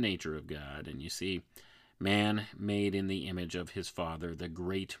of the nature of God. And you see, man made in the image of his Father, the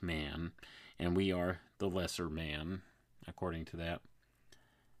great man, and we are the lesser man, according to that.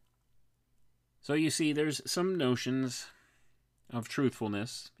 So you see, there's some notions of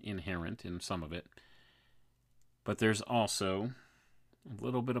truthfulness inherent in some of it, but there's also a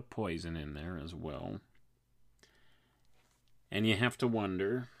little bit of poison in there as well. And you have to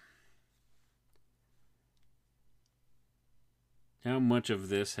wonder how much of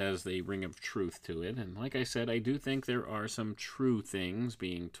this has the ring of truth to it. And like I said, I do think there are some true things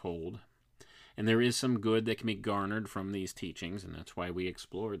being told. And there is some good that can be garnered from these teachings, and that's why we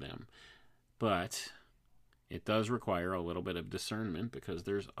explore them. But it does require a little bit of discernment, because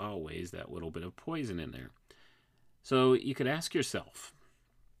there's always that little bit of poison in there. So you could ask yourself,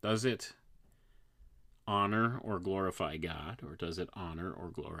 does it honor or glorify God, or does it honor or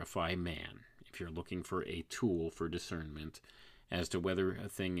glorify man? If you're looking for a tool for discernment as to whether a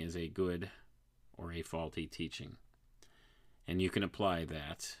thing is a good or a faulty teaching. And you can apply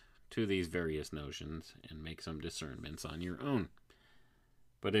that to these various notions and make some discernments on your own.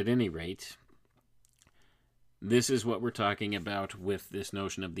 But at any rate, this is what we're talking about with this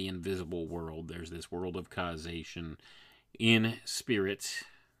notion of the invisible world. There's this world of causation in spirit,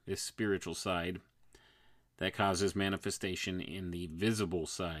 this spiritual side, that causes manifestation in the visible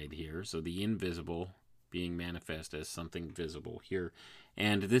side here. So the invisible being manifest as something visible here.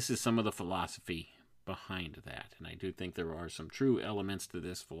 And this is some of the philosophy behind that. And I do think there are some true elements to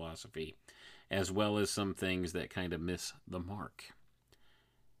this philosophy, as well as some things that kind of miss the mark.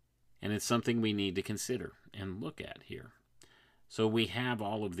 And it's something we need to consider and look at here. So we have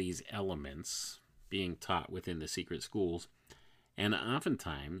all of these elements being taught within the secret schools, and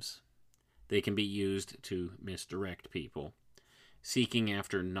oftentimes they can be used to misdirect people, seeking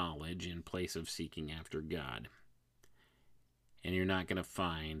after knowledge in place of seeking after God. And you're not going to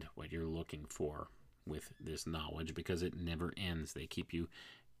find what you're looking for with this knowledge, because it never ends. They keep you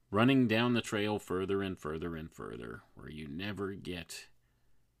running down the trail further and further and further, where you never get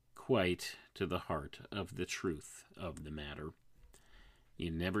quite to the heart of the truth of the matter.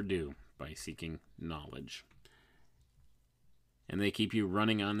 You never do by seeking knowledge. And they keep you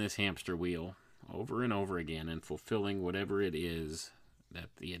running on this hamster wheel over and over again and fulfilling whatever it is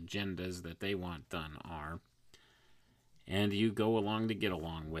that the agendas that they want done are. And you go along to get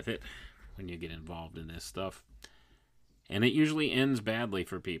along with it when you get involved in this stuff. And it usually ends badly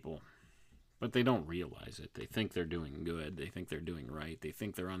for people. But they don't realize it. They think they're doing good. They think they're doing right. They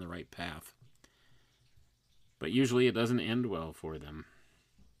think they're on the right path. But usually it doesn't end well for them.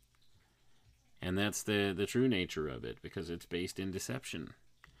 And that's the true nature of it, because it's based in deception.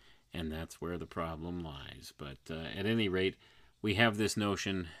 And that's where the problem lies. But at any rate, we have this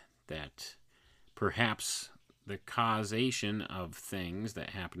notion that perhaps the causation of things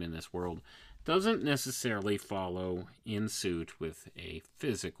that happen in this world doesn't necessarily follow in suit with a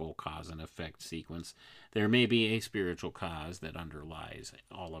physical cause and effect sequence. There may be a spiritual cause that underlies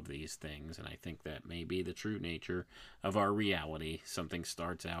all of these things, and I think that may be the true nature of our reality. Something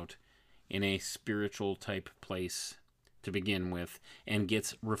starts out in a spiritual type place to begin with, and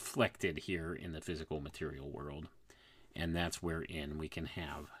gets reflected here in the physical material world. And that's wherein we can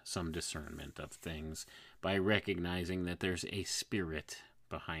have some discernment of things by recognizing that there's a spirit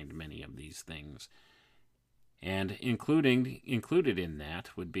behind many of these things. And included in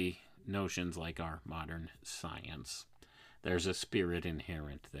that would be notions like our modern science. There's a spirit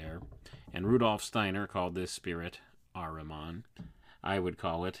inherent there. And Rudolf Steiner called this spirit Ahriman. I would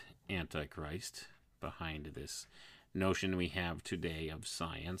call it Antichrist behind this notion we have today of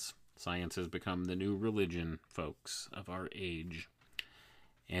science. Science has become the new religion, folks, of our age.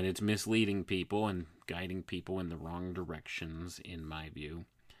 And it's misleading people and guiding people in the wrong directions, in my view.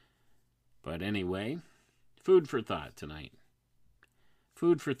 But anyway, food for thought tonight.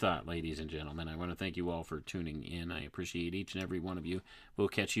 Food for thought, ladies and gentlemen. I want to thank you all for tuning in. I appreciate each and every one of you. We'll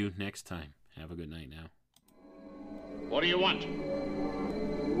catch you next time. Have a good night now. What do you want?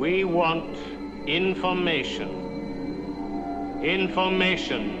 We want information.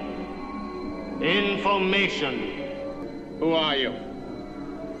 Information. Information. Who are you?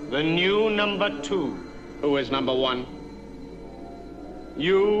 The new number 2. Who is number 1?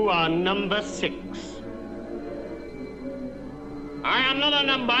 You are number 6. I am not a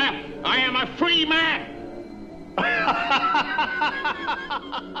number. I am a free man.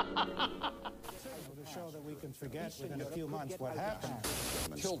 To show that we can forget within a few months what happened.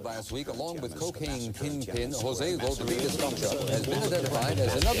 Killed last week, along with cocaine kingpin Jose Rodriguez Concha, has been identified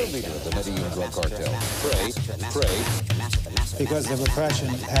as another leader of the Medellin drug cartel. Pray. Because the repression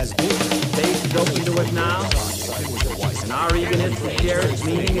has been. Faith is open to us now, and our eagerness to share its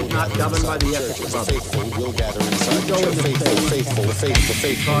meaning is not governed by the efforts of others. Will gather inside Go in the faith,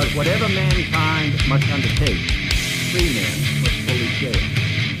 because whatever mankind must undertake, free men must fully share.